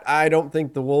Cat. I don't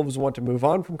think the Wolves want to move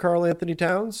on from Karl Anthony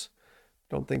Towns.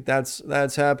 Don't think that's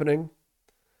happening.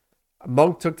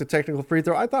 Monk took the technical free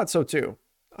throw. I thought so too.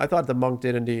 I thought the Monk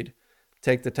did indeed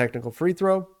take the technical free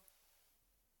throw.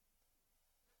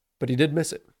 But he did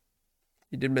miss it.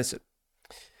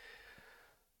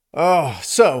 Oh,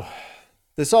 so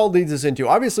this all leads us into,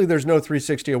 obviously there's no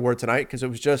 360 award tonight because it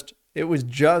was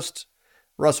just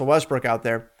Russell Westbrook out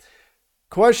there.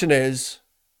 Question is,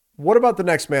 what about the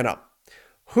next man up?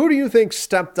 Who do you think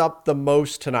stepped up the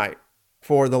most tonight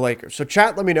for the Lakers? So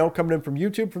chat, let me know, coming in from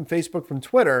YouTube, from Facebook, from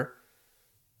Twitter.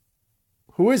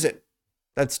 Who is it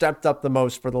that stepped up the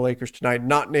most for the Lakers tonight,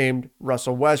 not named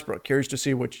Russell Westbrook? Curious to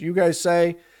see what you guys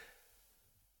say.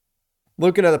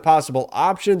 Looking at the possible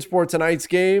options for tonight's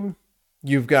game,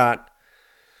 you've got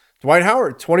Dwight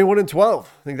Howard, 21-12.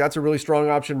 I think that's a really strong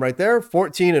option right there.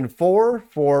 14-4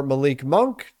 for Malik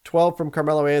Monk, 12 from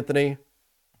Carmelo Anthony.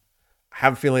 I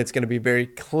have a feeling it's going to be very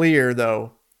clear,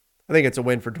 though. I think it's a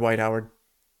win for Dwight Howard.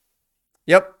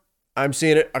 Yep, I'm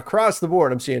seeing it across the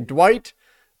board. I'm seeing Dwight,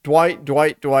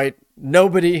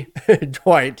 nobody,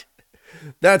 Dwight.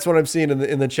 That's what I'm seeing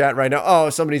in the chat right now. Oh,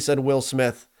 somebody said Will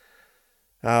Smith.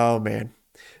 Oh, man.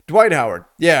 Dwight Howard.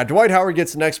 Yeah, Dwight Howard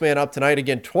gets the next man up tonight.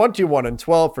 Again,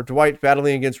 21-12 for Dwight,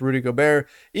 battling against Rudy Gobert.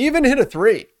 Even hit a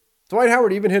three. Dwight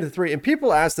Howard even hit a three. And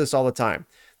people ask this all the time.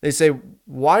 They say,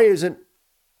 why isn't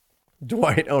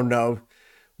Dwight? Oh, no.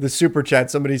 The super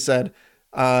chat, somebody said,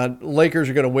 Lakers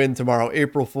are going to win tomorrow.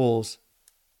 April Fools.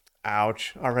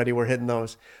 Ouch. Already we're hitting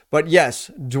those. But yes,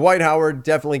 Dwight Howard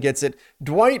definitely gets it.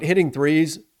 Dwight hitting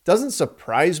threes doesn't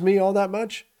surprise me all that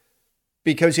much,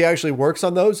 because he actually works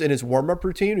on those in his warm-up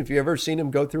routine. If you've ever seen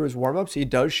him go through his warm-ups, he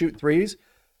does shoot threes.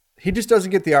 He just doesn't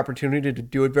get the opportunity to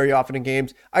do it very often in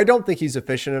games. I don't think he's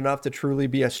efficient enough to truly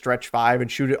be a stretch five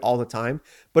and shoot it all the time.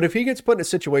 But if he gets put in a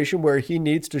situation where he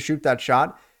needs to shoot that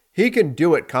shot, he can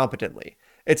do it competently.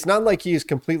 It's not like he is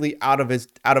completely out of his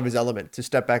element to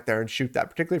step back there and shoot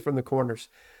that, particularly from the corners.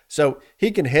 So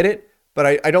he can hit it, but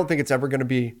I don't think it's ever going to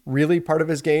be really part of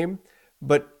his game.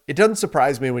 But it doesn't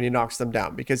surprise me when he knocks them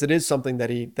down, because it is something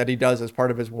that he does as part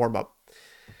of his warm-up.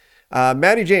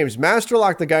 Matty James,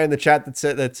 Masterlock, the guy in the chat that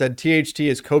said THT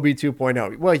is Kobe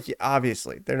 2.0. Well,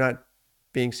 obviously, they're not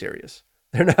being serious.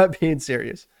 They're not being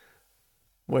serious.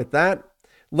 With that,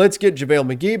 let's get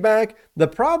JaVale McGee back. The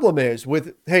problem is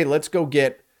with, hey, let's go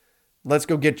get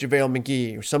JaVale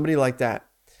McGee or somebody like that.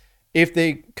 If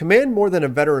they command more than a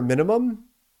veteran minimum,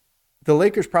 the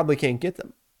Lakers probably can't get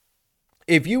them.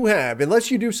 If you have,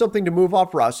 unless you do something to move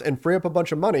off Russ and free up a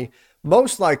bunch of money,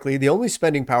 most likely the only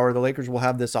spending power the Lakers will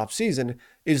have this offseason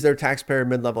is their taxpayer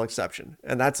mid-level exception.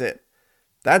 And that's it.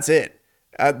 That's it.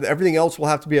 Everything else will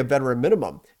have to be a veteran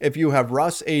minimum if you have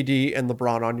Russ, AD, and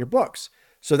LeBron on your books.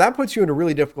 So that puts you in a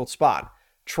really difficult spot.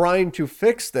 Trying to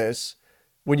fix this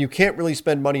when you can't really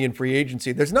spend money in free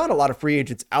agency. There's not a lot of free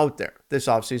agents out there this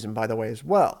offseason, by the way, as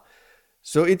well.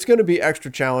 So it's going to be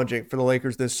extra challenging for the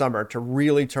Lakers this summer to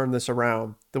really turn this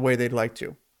around the way they'd like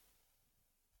to.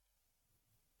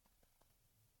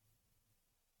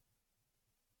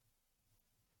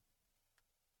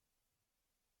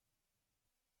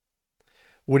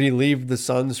 Would he leave the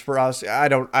Suns for us? I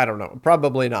don't know.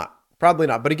 Probably not. Probably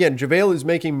not. But again, JaVale is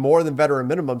making more than veteran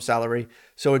minimum salary,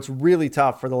 so it's really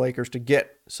tough for the Lakers to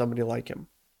get somebody like him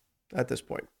at this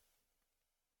point.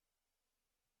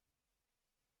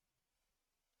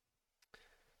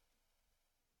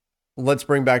 Let's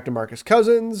bring back DeMarcus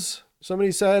Cousins.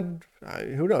 Somebody said,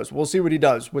 who knows? We'll see what he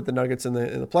does with the Nuggets in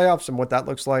the playoffs and what that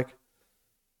looks like.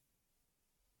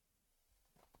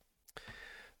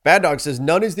 Bad Dog says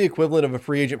none is the equivalent of a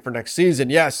free agent for next season.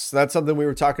 Yes, that's something we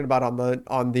were talking about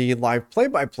on the live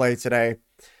play-by-play today.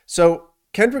 So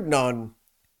Kendrick Nunn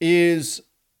is,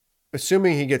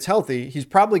 assuming he gets healthy, he's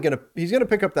probably gonna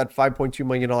pick up that $5.2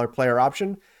 million player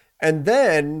option, and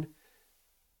then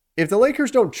if the Lakers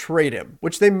don't trade him,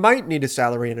 which they might need a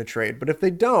salary in a trade, but if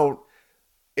they don't,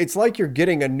 it's like you're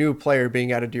getting a new player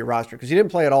being added to your roster, because he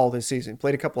didn't play at all this season. He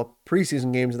played a couple of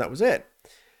preseason games, and that was it.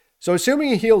 So assuming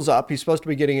he heals up, he's supposed to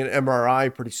be getting an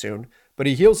MRI pretty soon, but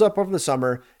he heals up over the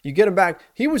summer. You get him back.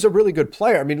 He was a really good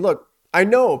player. I mean, look, I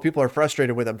know people are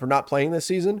frustrated with him for not playing this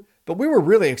season, but we were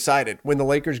really excited when the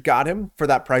Lakers got him for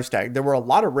that price tag. There were a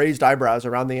lot of raised eyebrows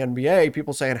around the NBA,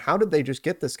 people saying, how did they just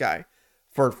get this guy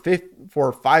for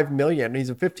 $5 million?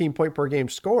 He's a 15-point per game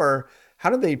scorer.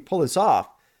 How did they pull this off?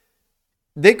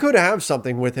 They could have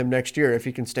something with him next year if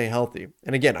he can stay healthy.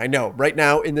 And again, I know right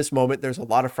now in this moment, there's a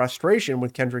lot of frustration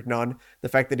with Kendrick Nunn, the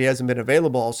fact that he hasn't been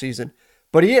available all season,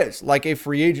 but he is like a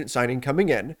free agent signing coming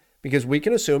in, because we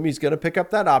can assume he's going to pick up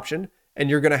that option, and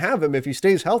you're going to have him. If he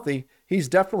stays healthy, he's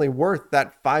definitely worth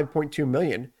that $5.2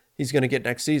 million he's going to get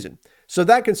next season. So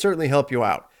that can certainly help you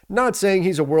out. Not saying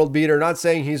he's a world beater, not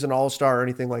saying he's an all-star or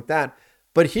anything like that,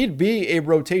 but he'd be a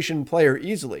rotation player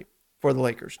easily for the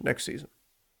Lakers next season.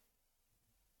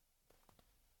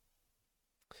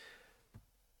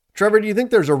 Trevor, do you think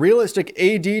there's a realistic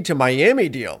AD to Miami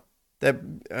deal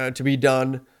that to be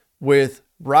done with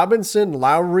Robinson,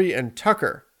 Lowry, and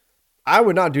Tucker I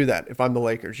would not do that if I'm the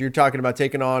Lakers. You're talking about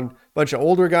taking on a bunch of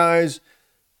older guys.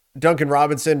 Duncan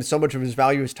Robinson, so much of his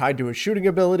value is tied to his shooting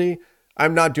ability.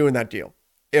 I'm not doing that deal.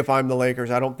 If I'm the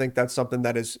Lakers, I don't think that's something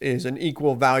that is an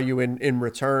equal value in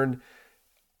return.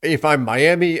 If I'm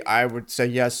Miami, I would say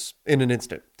yes in an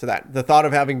instant to that. The thought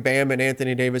of having Bam and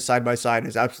Anthony Davis side by side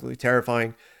is absolutely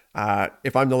terrifying.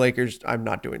 If I'm the Lakers, I'm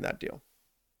not doing that deal.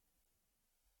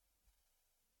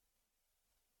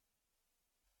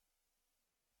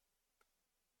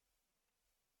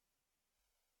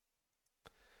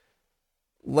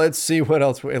 Let's see what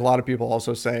else. A lot of people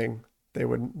also saying they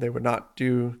would not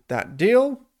do that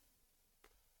deal.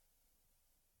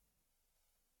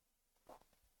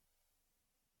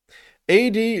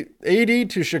 AD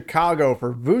to Chicago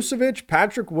for Vucevic,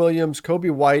 Patrick Williams, Kobe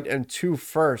White, and 2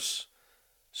 firsts.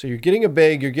 So you're getting a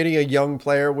big, you're getting a young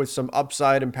player with some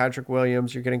upside in Patrick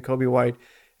Williams, you're getting Kobe White,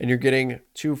 and you're getting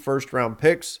 2 first-round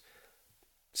picks.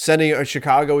 Sending a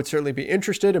Chicago would certainly be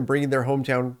interested in bringing their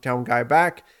hometown guy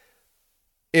back.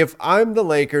 If I'm the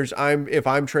Lakers, if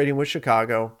I'm trading with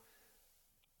Chicago,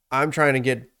 I'm trying to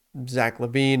get Zach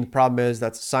LaVine. The problem is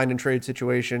that's a sign and trade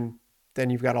situation. Then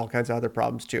you've got all kinds of other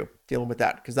problems too, dealing with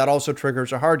that, because that also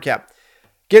triggers a hard cap.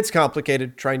 Gets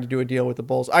complicated trying to do a deal with the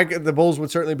Bulls. The Bulls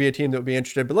would certainly be a team that would be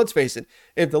interested, but let's face it,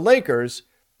 if the Lakers,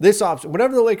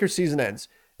 whenever the Lakers season ends,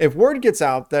 if word gets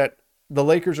out that the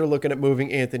Lakers are looking at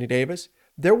moving Anthony Davis,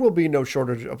 there will be no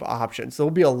shortage of options. There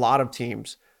will be a lot of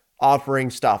teams offering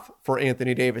stuff for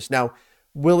Anthony Davis. Now,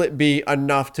 will it be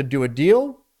enough to do a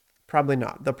deal? Probably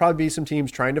not. There'll probably be some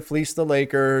teams trying to fleece the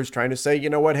Lakers, trying to say, you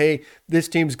know what, hey, this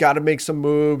team's got to make some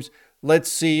moves.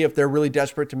 Let's see if they're really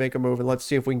desperate to make a move, and let's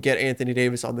see if we can get Anthony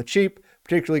Davis on the cheap,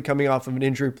 particularly coming off of an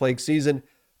injury-plagued season.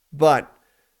 But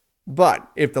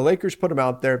if the Lakers put him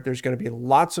out there, there's going to be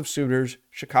lots of suitors.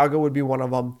 Chicago would be one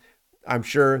of them. I'm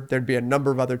sure there'd be a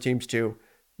number of other teams too.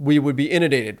 We would be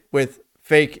inundated with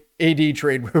fake AD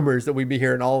trade rumors that we'd be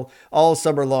hearing all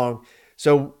summer long.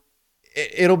 So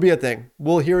it'll be a thing.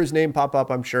 We'll hear his name pop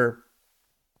up, I'm sure.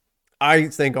 I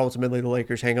think ultimately the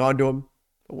Lakers hang on to him,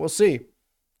 but we'll see.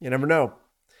 You never know.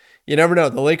 You never know.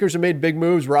 The Lakers have made big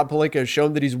moves. Rob Pelinka has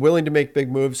shown that he's willing to make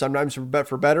big moves, sometimes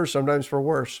for better, sometimes for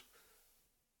worse.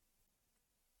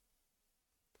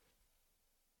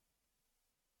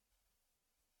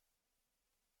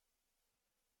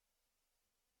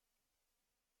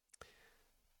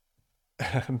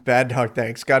 Bad dog,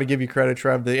 thanks. Got to give you credit,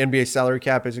 Trev. The NBA salary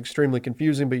cap is extremely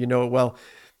confusing, but you know it well.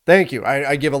 Thank you.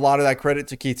 I give a lot of that credit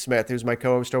to Keith Smith, who's my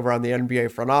co-host over on the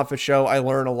NBA Front Office show. I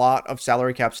learn a lot of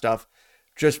salary cap stuff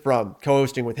just from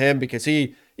co-hosting with him, because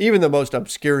even the most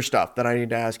obscure stuff that I need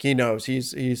to ask, he knows.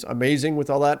 He's amazing with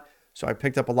all that. So I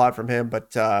picked up a lot from him,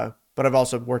 but I've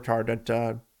also worked hard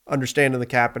at understanding the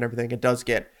cap and everything. It does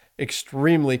get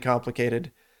extremely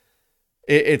complicated.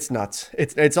 It's nuts.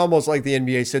 It's almost like the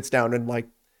NBA sits down and like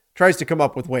tries to come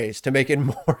up with ways to make it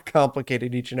more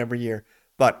complicated each and every year.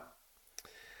 But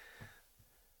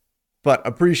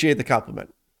appreciate the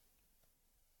compliment.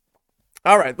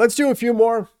 All right, let's do a few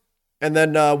more, and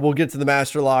then we'll get to the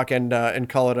master lock and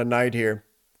call it a night here.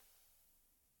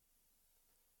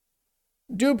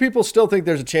 Do people still think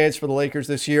there's a chance for the Lakers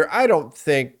this year? I don't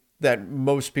think that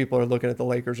most people are looking at the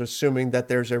Lakers assuming that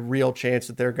there's a real chance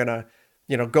that they're gonna,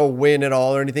 go win it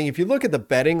all or anything. If you look at the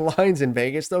betting lines in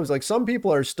Vegas, though, it's like some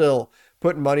people are still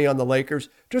putting money on the Lakers,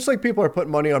 just like people are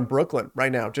putting money on Brooklyn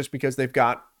right now, just because they've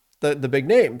got the big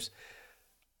names.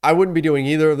 I wouldn't be doing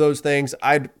either of those things.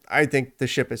 I think the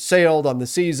ship has sailed on the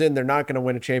season. They're not going to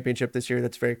win a championship this year.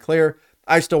 That's very clear.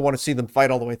 I still want to see them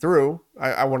fight all the way through.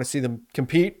 I want to see them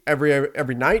compete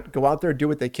every night, go out there, do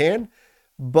what they can.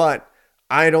 But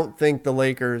I don't think the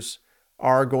Lakers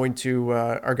are going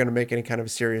to make any kind of a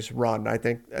serious run. I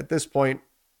think at this point,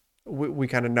 we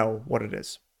kind of know what it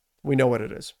is. We know what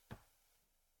it is.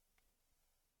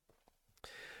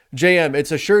 JM,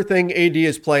 it's a sure thing AD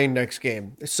is playing next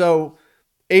game. So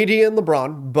AD and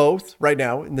LeBron, both right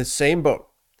now in the same boat.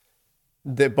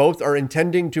 They both are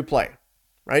intending to play,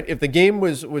 right? If the game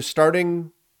was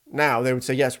starting now, they would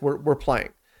say, yes, we're playing.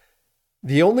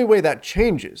 The only way that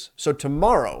changes, so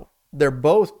tomorrow, they're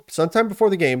both, sometime before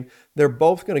the game, they're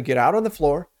both going to get out on the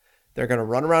floor. They're going to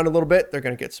run around a little bit. They're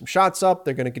going to get some shots up.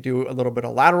 They're going to do a little bit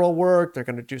of lateral work. They're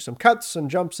going to do some cuts and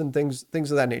jumps and things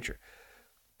of that nature.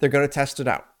 They're going to test it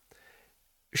out.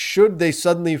 Should they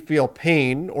suddenly feel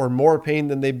pain or more pain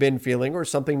than they've been feeling, or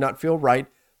something not feel right,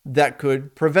 that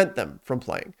could prevent them from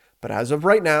playing. But as of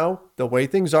right now, the way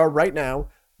things are right now,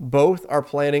 both are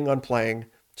planning on playing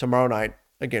tomorrow night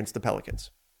against the Pelicans.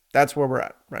 That's where we're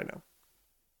at right now.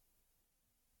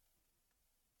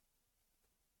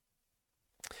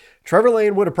 Trevor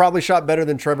Lane would have probably shot better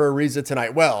than Trevor Ariza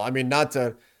tonight. Well, I mean, not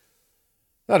to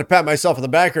pat myself on the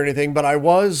back or anything, but I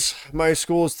was my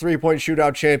school's 3-point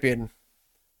shootout champion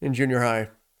in junior high.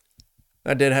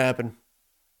 That did happen.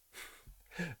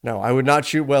 No, I would not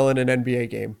shoot well in an NBA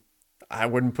game. I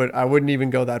wouldn't even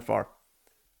go that far.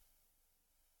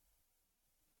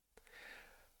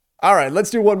 All right, let's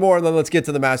do one more and then let's get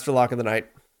to the master lock of the night.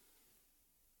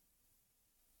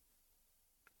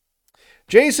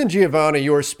 Jason Giovanni,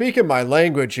 you are speaking my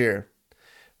language here.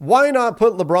 Why not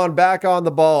put LeBron back on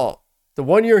the ball? The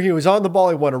 1 year he was on the ball,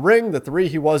 he won a ring. The 3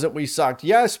 he wasn't, we sucked.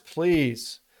 Yes,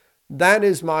 please.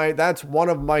 That's one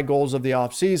of my goals of the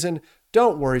offseason.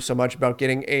 Don't worry so much about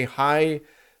getting a high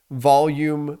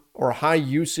volume or high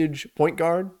usage point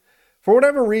guard. For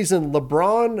whatever reason,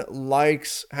 LeBron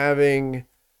likes having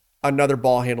another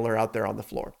ball handler out there on the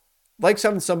floor. Likes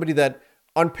having somebody that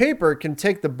on paper can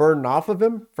take the burden off of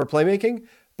him for playmaking,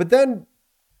 but then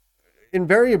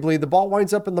invariably the ball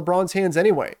winds up in LeBron's hands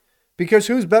anyway. Because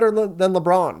who's better than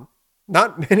LeBron?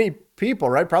 Not many people,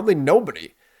 right? Probably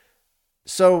nobody.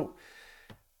 So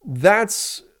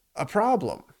that's a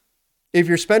problem. If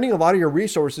you're spending a lot of your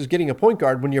resources getting a point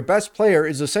guard when your best player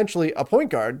is essentially a point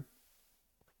guard,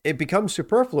 it becomes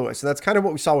superfluous. And that's kind of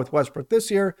what we saw with Westbrook this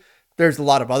year. There's a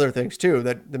lot of other things too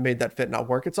that made that fit not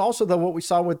work. It's also what we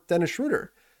saw with Dennis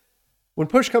Schroeder. When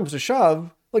push comes to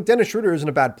shove, like Dennis Schroeder isn't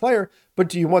a bad player, but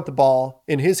do you want the ball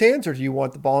in his hands or do you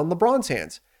want the ball in LeBron's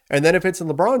hands? And then if it's in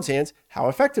LeBron's hands, how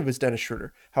effective is Dennis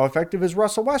Schroeder? How effective is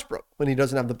Russell Westbrook when he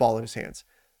doesn't have the ball in his hands?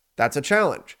 That's a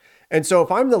challenge. And so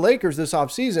if I'm the Lakers this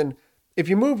offseason, if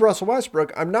you move Russell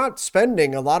Westbrook, I'm not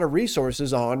spending a lot of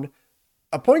resources on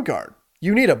a point guard.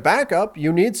 You need a backup.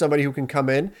 You need somebody who can come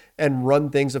in and run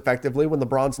things effectively when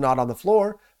LeBron's not on the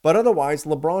floor. But otherwise,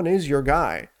 LeBron is your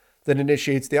guy that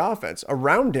initiates the offense.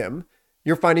 Around him,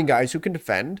 you're finding guys who can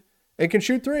defend and can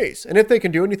shoot threes. And if they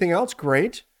can do anything else,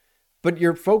 great. But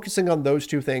you're focusing on those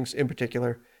two things in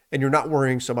particular, and you're not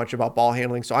worrying so much about ball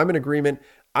handling. So I'm in agreement.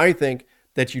 I think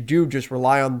that you do just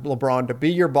rely on LeBron to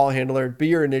be your ball handler, be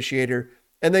your initiator,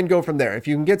 and then go from there. If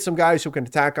you can get some guys who can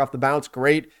attack off the bounce,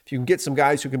 great. If you can get some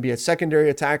guys who can be a secondary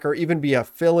attacker, even be a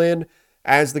fill-in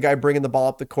as the guy bringing the ball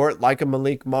up the court, like a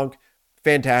Malik Monk,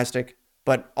 fantastic.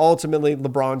 But ultimately,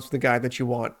 LeBron's the guy that you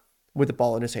want with the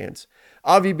ball in his hands.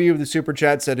 Avi B with the super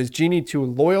chat said, is Jeannie too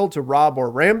loyal to Rob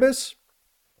or Rambus?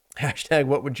 Hashtag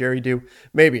what would Jerry do?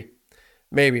 Maybe.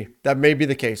 That may be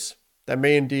the case. That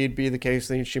may indeed be the case.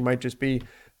 I think she might just be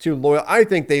too loyal. I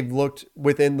think they've looked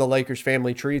within the Lakers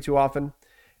family tree too often.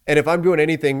 And if I'm doing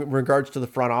anything in regards to the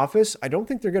front office, I don't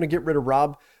think they're going to get rid of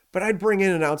Rob, but I'd bring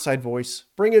in an outside voice,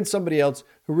 bring in somebody else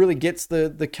who really gets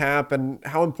the cap and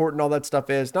how important all that stuff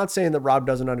is. Not saying that Rob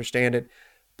doesn't understand it,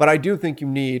 but I do think you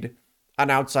need an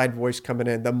outside voice coming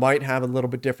in that might have a little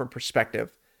bit different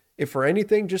perspective. If for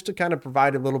anything, just to kind of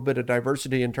provide a little bit of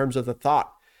diversity in terms of the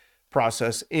thought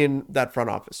process in that front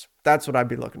office. That's what I'd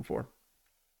be looking for.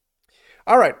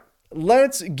 All right,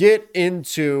 let's get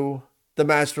into the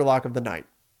master lock of the night.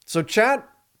 So chat,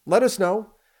 let us know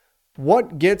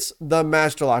what gets the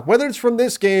master lock, whether it's from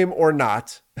this game or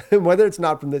not, whether it's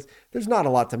not from this. There's not a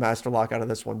lot to master lock out of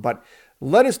this one, but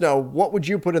let us know what would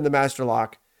you put in the master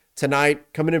lock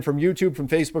tonight, coming in from YouTube, from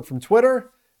Facebook, from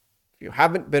Twitter. If you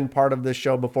haven't been part of this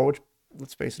show before, which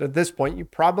let's face it, at this point, you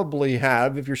probably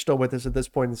have, if you're still with us at this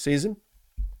point in the season.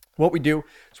 What we do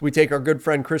is we take our good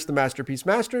friend Chris the Masterpiece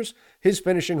Masters, his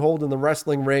finishing hold in the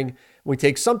wrestling ring. We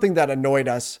take something that annoyed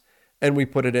us and we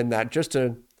put it in that just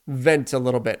to vent a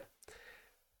little bit.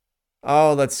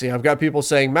 Oh, let's see. I've got people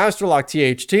saying Master Lock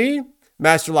THT,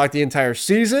 Master Lock the entire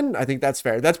season. I think that's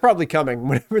fair. That's probably coming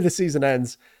whenever the season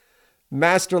ends.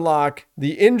 Master Lock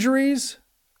the injuries.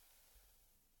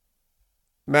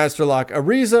 Master Lock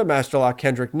Ariza, Master Lock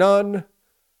Kendrick Nunn,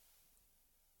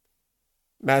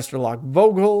 Master Lock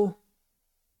Vogel,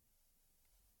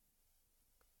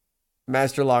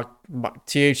 Master Lock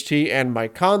THT and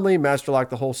Mike Conley, Master Lock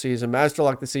the whole season, Master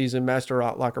Lock the season, Master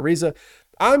Lock Ariza.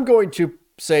 I'm going to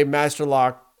say Master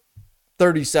Lock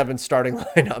 37 starting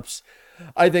lineups.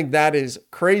 I think that is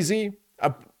crazy.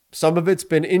 Some of it's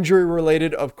been injury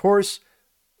related, of course,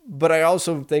 but I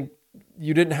also think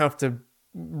you didn't have to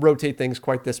rotate things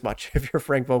quite this much if you're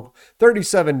Frank Vogel.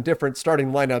 37 different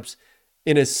starting lineups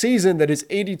in a season that is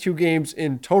 82 games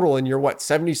in total, and you're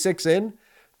 76 in?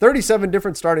 37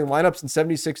 different starting lineups in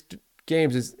 76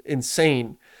 games is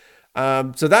insane.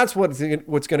 So that's what's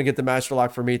going to get the master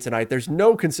lock for me tonight. There's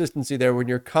no consistency there when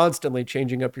you're constantly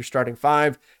changing up your starting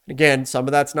five. And again, some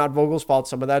of that's not Vogel's fault.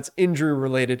 Some of that's injury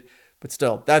related, but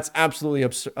still, that's absolutely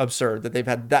absurd that they've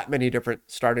had that many different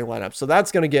starting lineups. So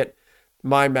that's going to get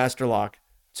my master lock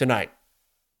tonight.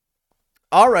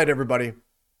 All right, everybody.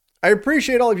 I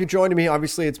appreciate all of you joining me.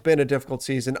 Obviously, it's been a difficult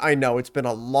season. I know it's been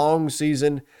a long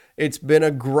season. It's been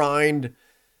a grind.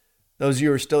 Those of you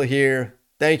who are still here,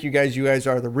 thank you guys. You guys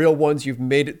are the real ones. You've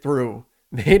made it through.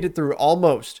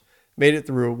 Almost made it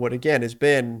through what, again, has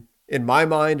been, in my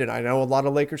mind, and I know a lot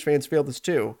of Lakers fans feel this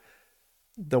too,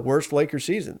 the worst Lakers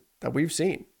season that we've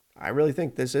seen. I really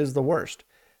think this is the worst.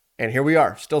 And here we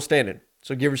are, still standing.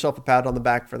 So give yourself a pat on the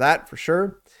back for that, for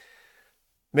sure.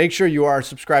 Make sure you are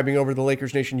subscribing over to the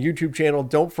Lakers Nation YouTube channel.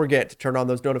 Don't forget to turn on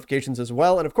those notifications as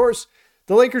well. And of course,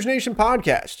 the Lakers Nation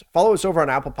podcast. Follow us over on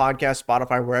Apple Podcasts,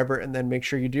 Spotify, wherever, and then make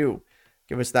sure you do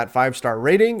give us that 5-star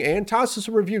rating and toss us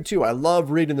a review too. I love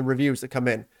reading the reviews that come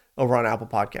in over on Apple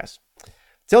Podcasts.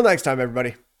 Till next time,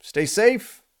 everybody, stay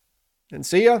safe and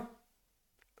see ya.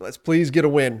 Let's please get a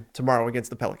win tomorrow against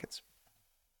the Pelicans.